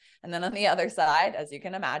here. And then on the other side, as you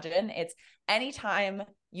can imagine, it's anytime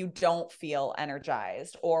you don't feel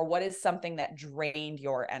energized, or what is something that drained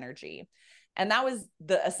your energy. And that was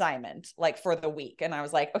the assignment, like, for the week. And I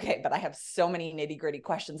was like, okay, but I have so many nitty gritty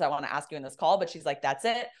questions I want to ask you in this call. But she's like, that's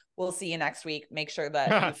it. We'll see you next week. Make sure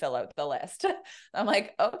that you fill out the list. I'm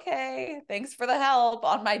like, okay, thanks for the help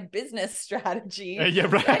on my business strategy. Yeah,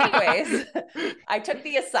 right. So anyways, I took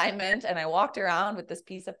the assignment and I walked around with this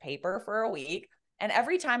piece of paper for a week. And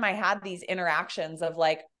every time I had these interactions of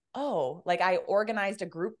like, oh, like I organized a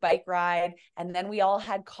group bike ride, and then we all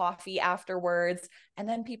had coffee afterwards. And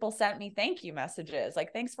then people sent me thank you messages,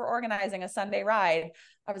 like, thanks for organizing a Sunday ride.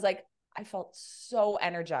 I was like, I felt so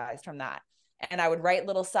energized from that. And I would write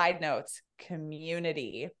little side notes: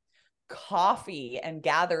 community, coffee, and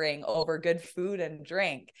gathering over good food and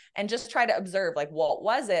drink, and just try to observe, like, what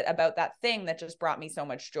was it about that thing that just brought me so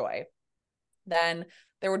much joy? Then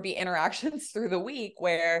there would be interactions through the week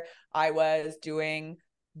where I was doing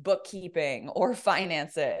bookkeeping or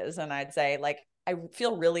finances, and I'd say, like, I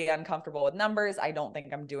feel really uncomfortable with numbers. I don't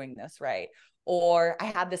think I'm doing this right. Or I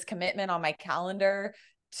had this commitment on my calendar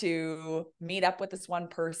to meet up with this one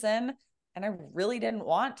person, and I really didn't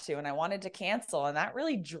want to, and I wanted to cancel, and that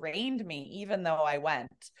really drained me, even though I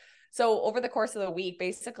went. So over the course of the week,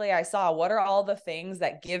 basically I saw what are all the things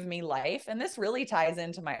that give me life. And this really ties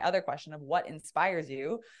into my other question of what inspires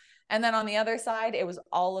you. And then on the other side, it was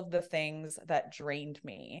all of the things that drained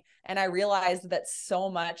me. And I realized that so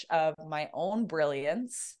much of my own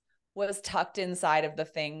brilliance was tucked inside of the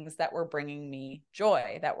things that were bringing me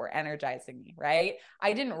joy, that were energizing me, right?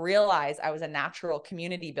 I didn't realize I was a natural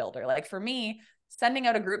community builder. Like for me, sending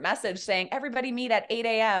out a group message saying, everybody meet at 8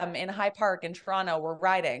 a.m. in High Park in Toronto, we're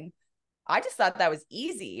riding. I just thought that was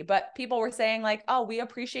easy, but people were saying like, oh, we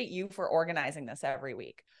appreciate you for organizing this every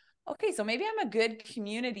week. Okay, so maybe I'm a good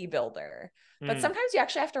community builder, but sometimes you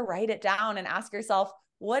actually have to write it down and ask yourself,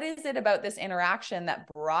 what is it about this interaction that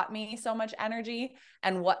brought me so much energy,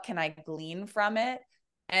 and what can I glean from it?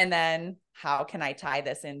 And then how can I tie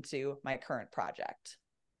this into my current project?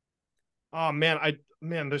 Oh man,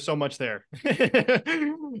 there's so much there.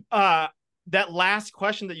 That last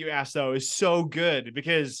question that you asked though is so good,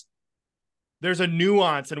 because there's a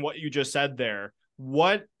nuance in what you just said there.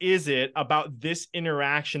 What is it about this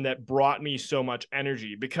interaction that brought me so much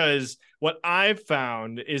energy? Because what I've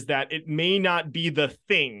found is that it may not be the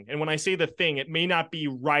thing. And when I say the thing, it may not be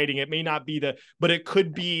writing, it may not be but it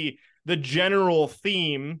could be the general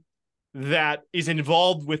theme that is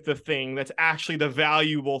involved with the thing that's actually the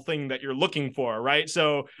valuable thing that you're looking for, right?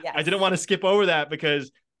 So yes. I didn't want to skip over that,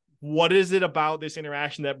 because what is it about this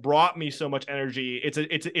interaction that brought me so much energy?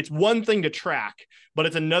 It's one thing to track, but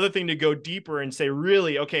it's another thing to go deeper and say,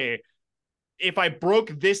 really, okay, if I broke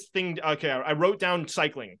this thing, okay, I wrote down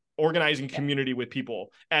cycling, organizing community with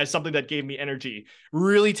people as something that gave me energy,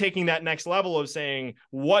 really taking that next level of saying,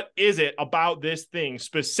 what is it about this thing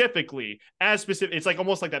specifically, as specific? It's like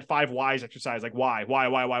almost like that 5 whys exercise, like why.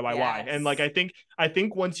 And like, I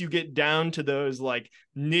think once you get down to those like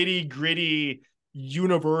nitty gritty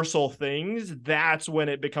universal things, that's when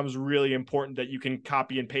it becomes really important that you can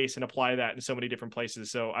copy and paste and apply that in so many different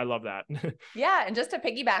places. So I love that. Yeah. And just to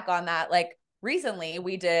piggyback on that, like recently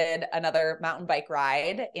we did another mountain bike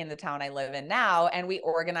ride in the town I live in now, and we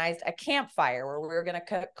organized a campfire where we were going to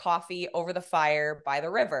cook coffee over the fire by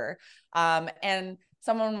the river. And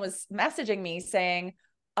someone was messaging me saying,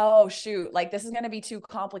 oh shoot, like this is going to be too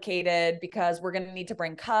complicated because we're going to need to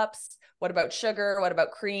bring cups. What about sugar? What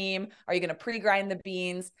about cream? Are you going to pre-grind the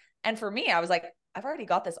beans? And for me, I was like, I've already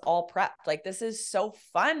got this all prepped. Like, this is so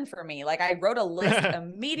fun for me. Like, I wrote a list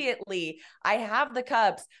immediately. I have the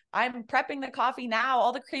cups. I'm prepping the coffee now.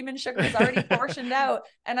 All the cream and sugar is already portioned out.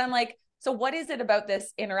 And I'm like, so what is it about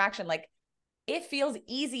this interaction? Like, it feels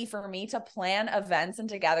easy for me to plan events and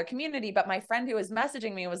to gather community. But my friend who was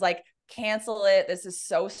messaging me was like, cancel it. This is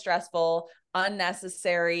so stressful,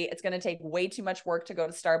 unnecessary. It's going to take way too much work to go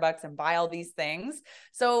to Starbucks and buy all these things.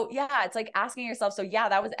 So yeah, it's like asking yourself, so yeah,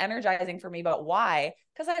 that was energizing for me, but why?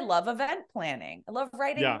 Because I love event planning. I love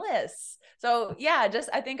writing lists. So yeah, just,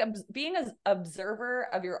 I think being an observer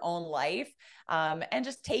of your own life, and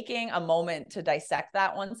just taking a moment to dissect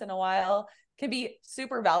that once in a while can be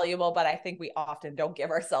super valuable, but I think we often don't give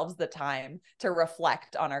ourselves the time to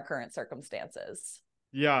reflect on our current circumstances.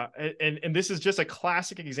 Yeah, and this is just a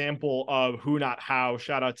classic example of who, not how.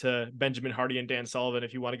 Shout out to Benjamin Hardy and Dan Sullivan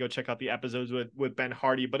if you want to go check out the episodes with Ben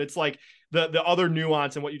Hardy. But it's like the other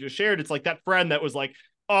nuance in what you just shared. It's like that friend that was like,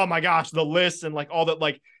 oh my gosh, the list and like all that,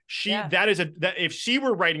 like that if she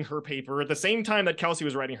were writing her paper at the same time that Kelsey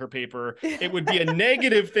was writing her paper, it would be a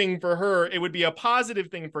negative thing for her. It would be a positive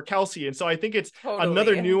thing for Kelsey. And so I think it's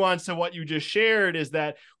another nuance to what you just shared, is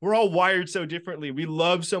that we're all wired so differently. We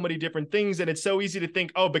love so many different things. And it's so easy to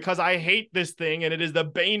think, oh, because I hate this thing and it is the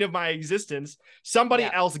bane of my existence, somebody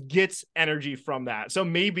else gets energy from that. So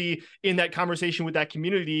maybe in that conversation with that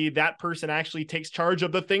community, that person actually takes charge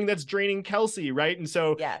of the thing that's draining Kelsey, right? And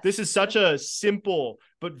so this is such a simple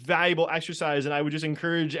but valuable exercise. And I would just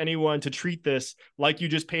encourage anyone to treat this like you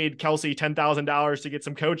just paid Kelsey $10,000 to get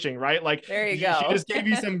some coaching, right? Like, there you go. She just gave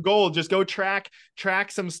you some gold. Just go track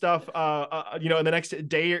some stuff, in the next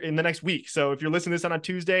day or in the next week. So if you're listening to this on a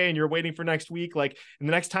Tuesday and you're waiting for next week, like in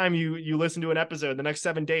the next time you listen to an episode, the next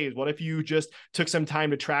 7 days, what if you just took some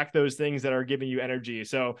time to track those things that are giving you energy?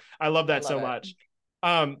 So I love that so much.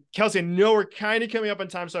 Kelsey, I know we're kind of coming up on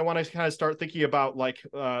time, so I want to kind of start thinking about like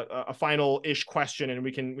a final-ish question, and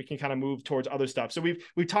we can kind of move towards other stuff. So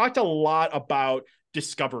we've talked a lot about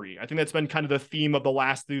discovery. I think that's been kind of the theme of the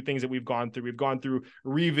last few things that we've gone through. We've gone through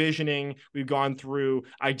revisioning, we've gone through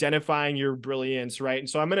identifying your brilliance, right? And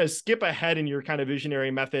so I'm going to skip ahead in your kind of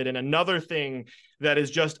visionary method. And another thing that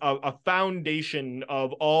is just a foundation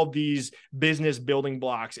of all these business building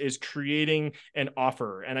blocks is creating an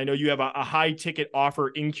offer. And I know you have a high ticket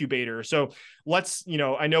offer incubator. So let's,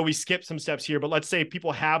 I know we skipped some steps here, but let's say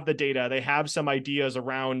people have the data, they have some ideas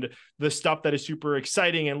around the stuff that is super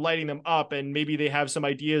exciting and lighting them up, and maybe they have some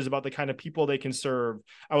ideas about the kind of people they can serve.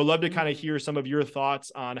 I would love to kind of hear some of your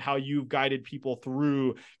thoughts on how you've guided people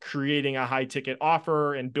through creating a high ticket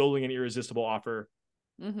offer and building an irresistible offer.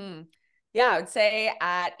 Mm-hmm. Yeah, I would say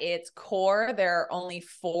at its core, there are only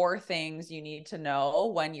 4 things you need to know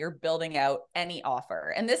when you're building out any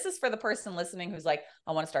offer. And this is for the person listening who's like,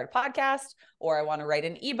 I want to start a podcast, or I want to write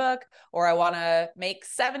an ebook, or I want to make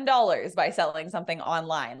 $7 by selling something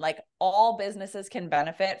online. Like, all businesses can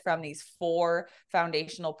benefit from these 4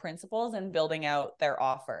 foundational principles in building out their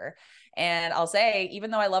offer. And I'll say,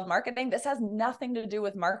 even though I love marketing, this has nothing to do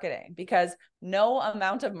with marketing, because no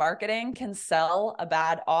amount of marketing can sell a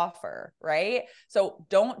bad offer, right? So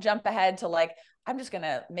don't jump ahead to like, I'm just going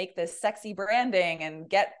to make this sexy branding and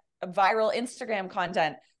get viral Instagram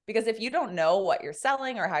content, because if you don't know what you're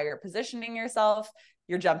selling or how you're positioning yourself,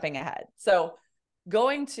 you're jumping ahead. So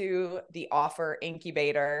going to the offer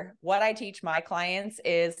incubator, what I teach my clients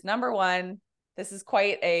is, number 1, this is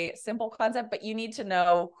quite a simple concept, but you need to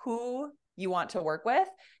know who you want to work with,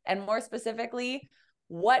 and more specifically,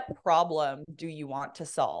 what problem do you want to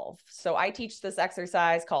solve? So I teach this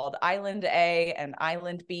exercise called Island A and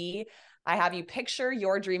Island B. I have you picture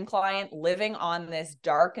your dream client living on this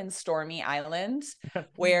dark and stormy island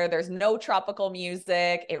where there's no tropical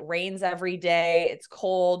music. It rains every day. It's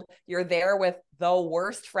cold. You're there with the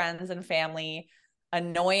worst friends and family.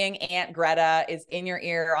 Annoying Aunt Greta is in your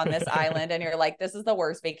ear on this island, and you're like, this is the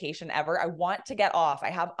worst vacation ever. I want to get off.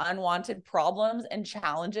 I have unwanted problems and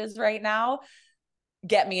challenges right now.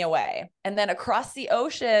 Get me away. And then across the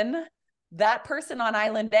ocean, that person on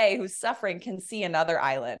Island A who's suffering can see another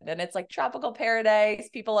island, and it's like tropical paradise.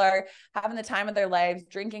 People are having the time of their lives,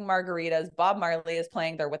 drinking margaritas. Bob Marley is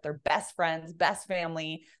playing. They're with their best friends, best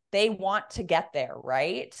family. They want to get there,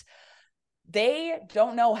 right? They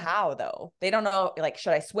don't know how, though. They don't know, like,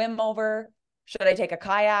 should I swim over? Should I take a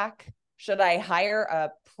kayak? Should I hire a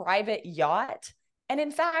private yacht? And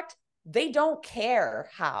in fact, they don't care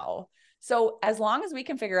how. So as long as we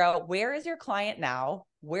can figure out, where is your client now?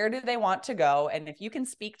 Where do they want to go? And if you can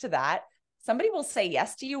speak to that, somebody will say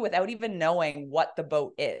yes to you without even knowing what the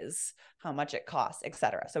boat is, how much it costs,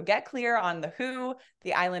 etc. So get clear on the who,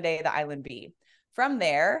 the Island A, the Island B. From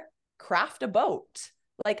there, craft a boat.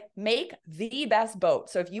 Like, make the best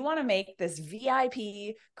boat. So if you want to make this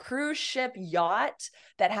VIP cruise ship yacht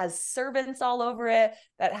that has servants all over it,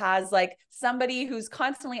 that has like somebody who's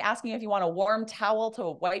constantly asking you if you want a warm towel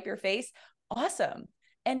to wipe your face, awesome.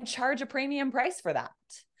 And charge a premium price for that.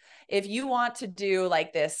 If you want to do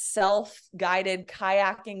like this self-guided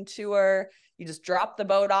kayaking tour, you just drop the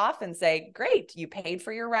boat off and say, great, you paid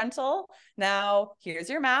for your rental. Now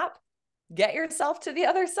here's your map. Get yourself to the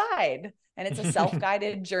other side. And it's a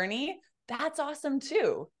self-guided journey. That's awesome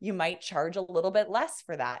too. You might charge a little bit less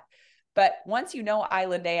for that. But once you know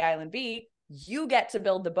Island A, Island B, you get to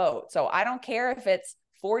build the boat. So I don't care if it's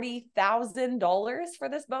 $40,000 for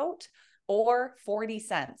this boat or 40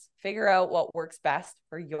 cents. Figure out what works best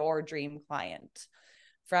for your dream client.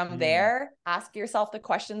 From there, ask yourself the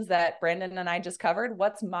questions that Brandon and I just covered.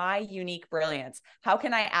 What's my unique brilliance? How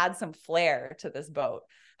can I add some flair to this boat?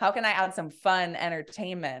 How can I add some fun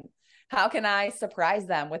entertainment? How can I surprise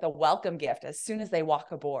them with a welcome gift as soon as they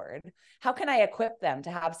walk aboard? How can I equip them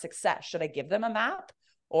to have success? Should I give them a map,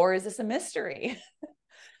 or is this a mystery?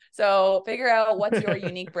 So figure out what's your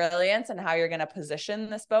unique brilliance and how you're going to position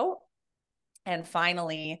this boat. And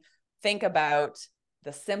finally, think about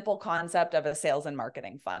the simple concept of a sales and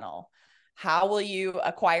marketing funnel. How will you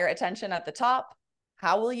acquire attention at the top?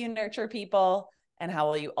 How will you nurture people? And how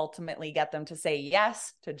will you ultimately get them to say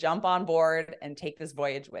yes, to jump on board and take this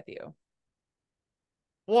voyage with you?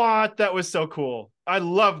 What? That was so cool. I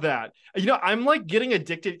love that. I'm like getting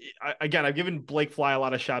addicted. Again, I've given Blake Fly a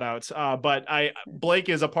lot of shout outs, but Blake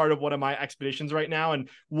is a part of one of my expeditions right now. And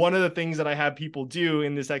one of the things that I have people do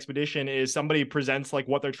in this expedition is somebody presents like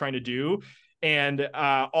what they're trying to do. And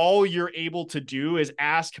all you're able to do is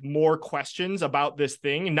ask more questions about this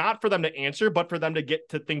thing, not for them to answer, but for them to get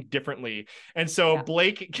to think differently. And so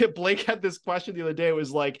Blake had this question the other day. It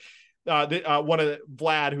was like, one of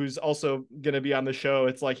Vlad, who's also going to be on the show,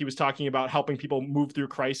 it's like he was talking about helping people move through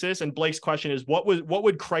crisis. And Blake's question is, what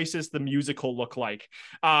would Crisis the musical look like?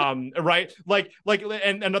 Right?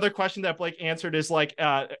 And another question that Blake answered is like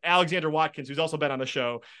Alexander Watkins, who's also been on the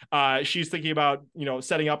show. She's thinking about,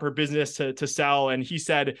 setting up her business to sell. And he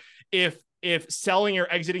said, if selling or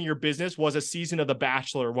exiting your business was a season of The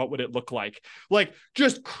Bachelor, what would it look like? Like,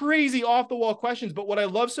 just crazy off the wall questions. But what I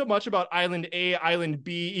love so much about Island A, Island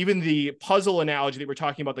B, even the puzzle analogy that we're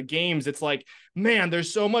talking about, the games, it's like, man,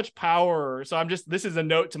 there's so much power. So this is a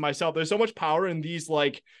note to myself. There's so much power in these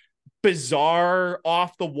like bizarre,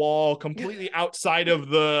 off the wall, completely outside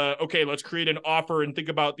of okay, let's create an offer and think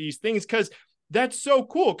about these things. Cause that's so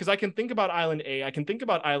cool, because I can think about Island A, I can think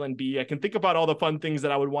about Island B, I can think about all the fun things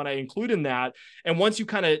that I would want to include in that. And once you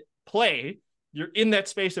kind of play, you're in that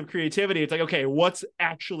space of creativity. It's like, okay, what's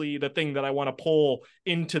actually the thing that I want to pull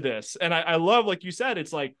into this? And I love, like you said,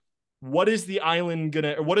 it's like, what is the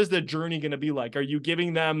what is the journey gonna be like? Are you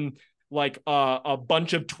giving them like a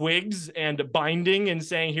bunch of twigs and binding and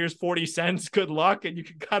saying, here's 40 cents, good luck, and you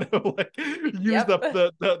can kind of like use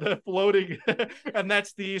the floating and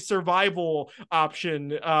that's the survival option,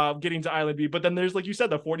 getting to Island B. But then there's, like you said,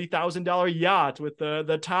 the $40,000 yacht with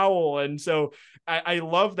the towel. And so I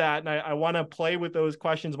love that, and I want to play with those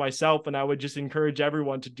questions myself, and I would just encourage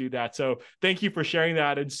everyone to do that. So thank you for sharing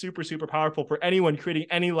that, and super, super powerful for anyone creating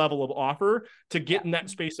any level of offer to get in that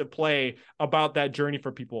space of play about that journey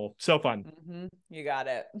for people. So fun. Mm-hmm. You got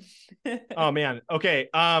it. Oh man. Okay.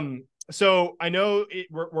 So I know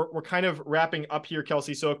we're kind of wrapping up here,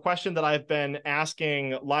 Kelsey. So a question that I've been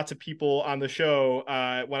asking lots of people on the show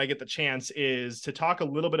when I get the chance is to talk a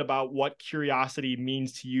little bit about what curiosity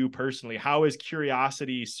means to you personally. How has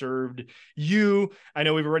curiosity served you? I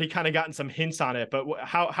know we've already kind of gotten some hints on it, but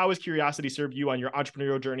how has curiosity served you on your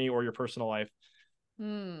entrepreneurial journey or your personal life?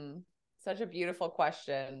 Such a beautiful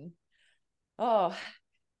question. Oh,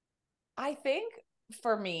 I think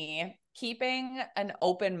for me, keeping an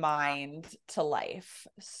open mind to life.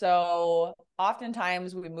 So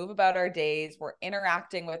oftentimes we move about our days, we're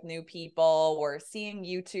interacting with new people, we're seeing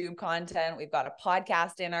YouTube content, we've got a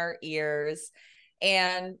podcast in our ears,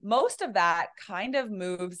 and most of that kind of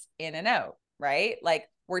moves in and out, right? Like,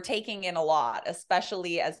 we're taking in a lot,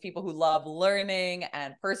 especially as people who love learning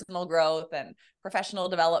and personal growth and professional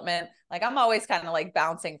development. Like, I'm always kind of like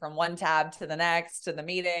bouncing from one tab to the next, to the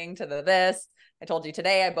meeting, to this. I told you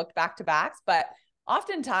today I booked back-to-backs, but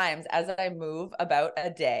oftentimes as I move about a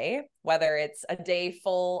day, whether it's a day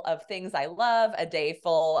full of things I love, a day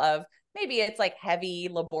full of maybe it's like heavy,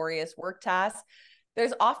 laborious work tasks,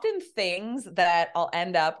 there's often things that I'll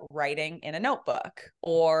end up writing in a notebook,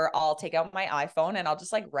 or I'll take out my iPhone and I'll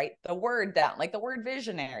just like write the word down, like the word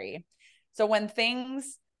visionary. So when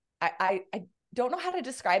things, I don't know how to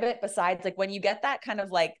describe it besides like when you get that kind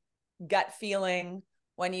of like gut feeling,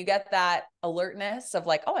 when you get that alertness of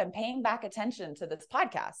like, oh, I'm paying back attention to this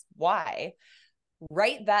podcast. Why?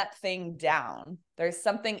 Write that thing down. There's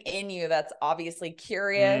something in you that's obviously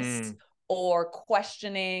curious or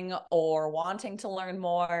questioning or wanting to learn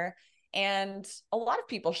more. And a lot of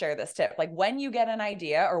people share this tip. Like, when you get an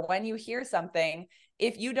idea or when you hear something,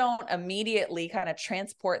 if you don't immediately kind of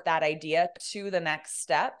transport that idea to the next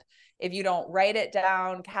step, if you don't write it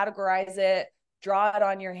down, categorize it, draw it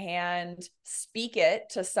on your hand, speak it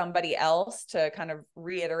to somebody else to kind of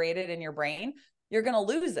reiterate it in your brain, you're going to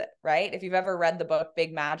lose it, right? If you've ever read the book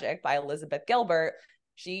Big Magic by Elizabeth Gilbert,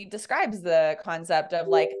 she describes the concept of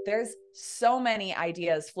like, there's so many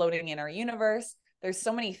ideas floating in our universe. There's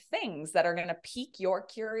so many things that are going to pique your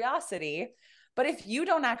curiosity. But if you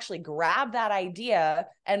don't actually grab that idea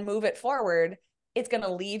and move it forward, it's going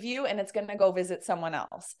to leave you and it's going to go visit someone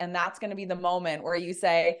else. And that's going to be the moment where you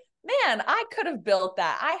say, man, I could have built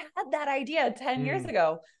that. I had that idea 10 years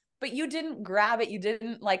ago, but you didn't grab it. You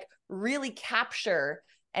didn't like really capture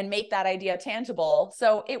and make that idea tangible.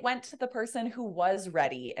 So it went to the person who was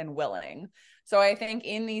ready and willing. So I think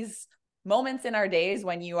in these moments in our days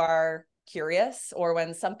when you are curious, or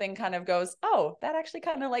when something kind of goes, oh, that actually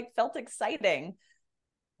kind of like felt exciting,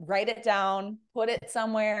 write it down, put it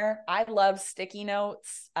somewhere. I love sticky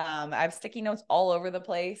notes. I have sticky notes all over the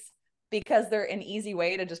place because they're an easy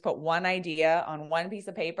way to just put one idea on one piece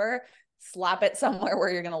of paper, slap it somewhere where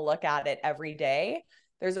you're going to look at it every day.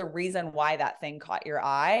 There's a reason why that thing caught your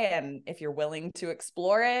eye. And if you're willing to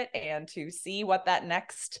explore it and to see what that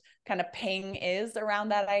next kind of ping is around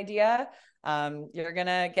that idea, you're going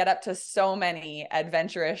to get up to so many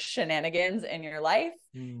adventurous shenanigans in your life.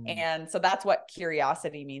 And so that's what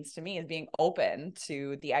curiosity means to me, is being open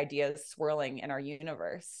to the ideas swirling in our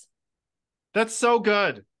universe. That's so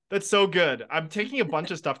good. That's so good. I'm taking a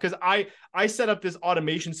bunch of stuff because I set up this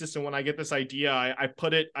automation system. When I get this idea, I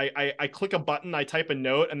put it, I click a button, I type a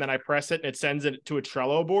note, and then I press it and it sends it to a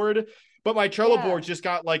Trello board. But my Trello board's just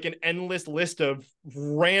got like an endless list of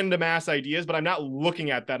random ass ideas, but I'm not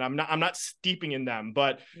looking at that. I'm not steeping in them.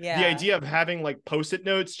 But the idea of having like post-it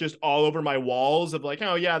notes just all over my walls of like,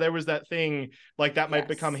 oh yeah, there was that thing, like that might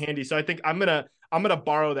become handy. So I think I'm gonna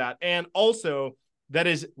borrow that. And also, that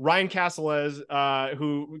is Ryan Castellez,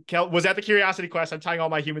 who was at the Curiosity Quest. I'm tying all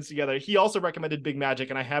my humans together. He also recommended Big Magic,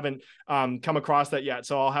 and I haven't come across that yet.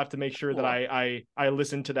 So I'll have to make sure that I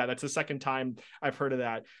listen to that. That's the second time I've heard of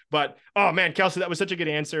that. But oh man, Kelsey, that was such a good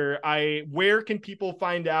answer. Where can people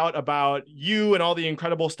find out about you and all the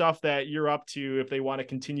incredible stuff that you're up to if they want to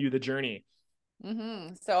continue the journey?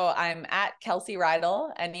 So I'm at Kelsey Reidl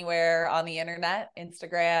anywhere on the internet,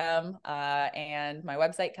 Instagram, and my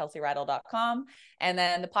website, kelseyreidl.com. And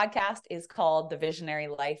then the podcast is called the Visionary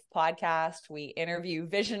Life Podcast. We interview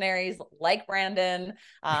visionaries like Brandon,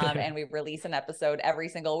 and we release an episode every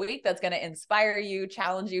single week that's going to inspire you,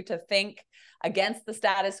 challenge you to think against the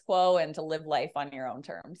status quo and to live life on your own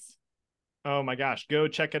terms. Oh my gosh, go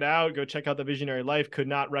check it out. Go check out the Visionary Life. Could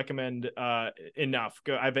not recommend enough.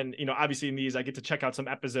 I've been, obviously in these, I get to check out some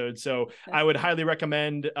episodes. So I would highly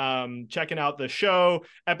recommend checking out the show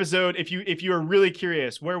episode. If you are really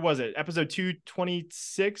curious, where was it? Episode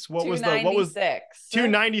 226? What was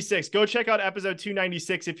 296? Go check out episode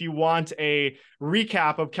 296 if you want a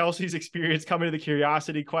recap of Kelsey's experience coming to the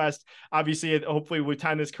Curiosity Quest. Obviously, hopefully we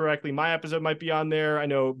time this correctly. My episode might be on there. I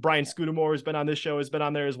know Brian Scudamore has been on this show, has been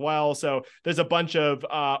on there as well. So there's a bunch of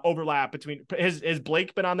overlap between has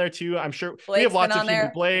Blake been on there too? I'm sure Blake's we have lots of people.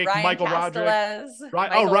 Blake, Ryan Michael Castellez,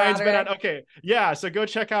 Roderick. Ryan's been on. Okay. Yeah. So go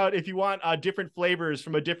check out if you want different flavors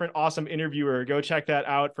from a different awesome interviewer, go check that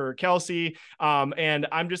out for Kelsey. And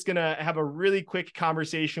I'm just going to have a really quick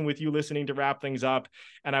conversation with you listening to wrap things up.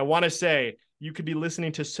 And I want to say, you could be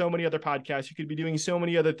listening to so many other podcasts. You could be doing so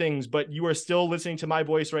many other things, but you are still listening to my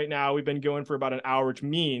voice right now. We've been going for about an hour, which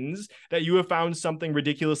means that you have found something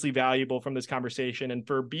ridiculously valuable from this conversation. And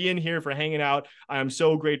for being here, for hanging out, I am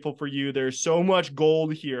so grateful for you. There's so much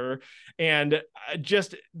gold here. And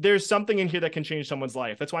there's something in here that can change someone's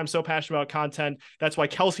life. That's why I'm so passionate about content. That's why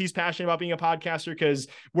Kelsey's passionate about being a podcaster, because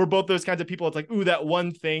we're both those kinds of people. It's like, ooh, that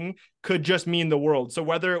one thing could just mean the world. So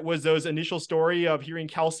whether it was those initial story of hearing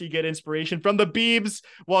Kelsey get inspiration from the Biebs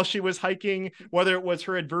while she was hiking, whether it was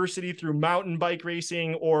her adversity through mountain bike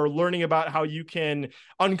racing, or learning about how you can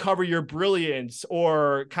uncover your brilliance,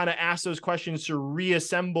 or kind of ask those questions to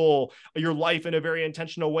reassemble your life in a very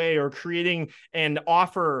intentional way, or creating an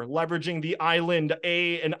offer, leveraging the island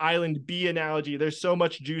A and island B analogy. There's so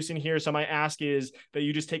much juice in here. So my ask is that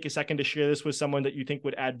you just take a second to share this with someone that you think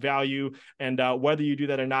would add value. And whether you do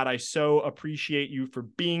that or not, I so appreciate you for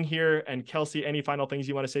being here. And Kelsey, any final things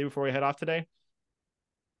you want to say before we head off today?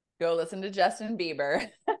 Go listen to Justin Bieber.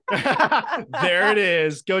 There it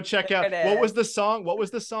is. Go check out. What was the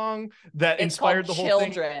song? That inspired the whole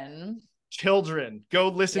thing? Children. Go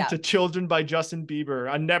listen to Children by Justin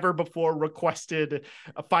Bieber. A never before requested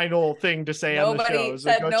a final thing to say on the show.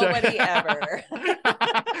 So nobody ever.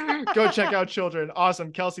 Go check out Children.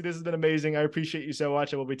 Awesome. Kelsey, this has been amazing. I appreciate you so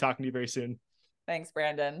much, and we'll be talking to you very soon. Thanks,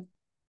 Brandon.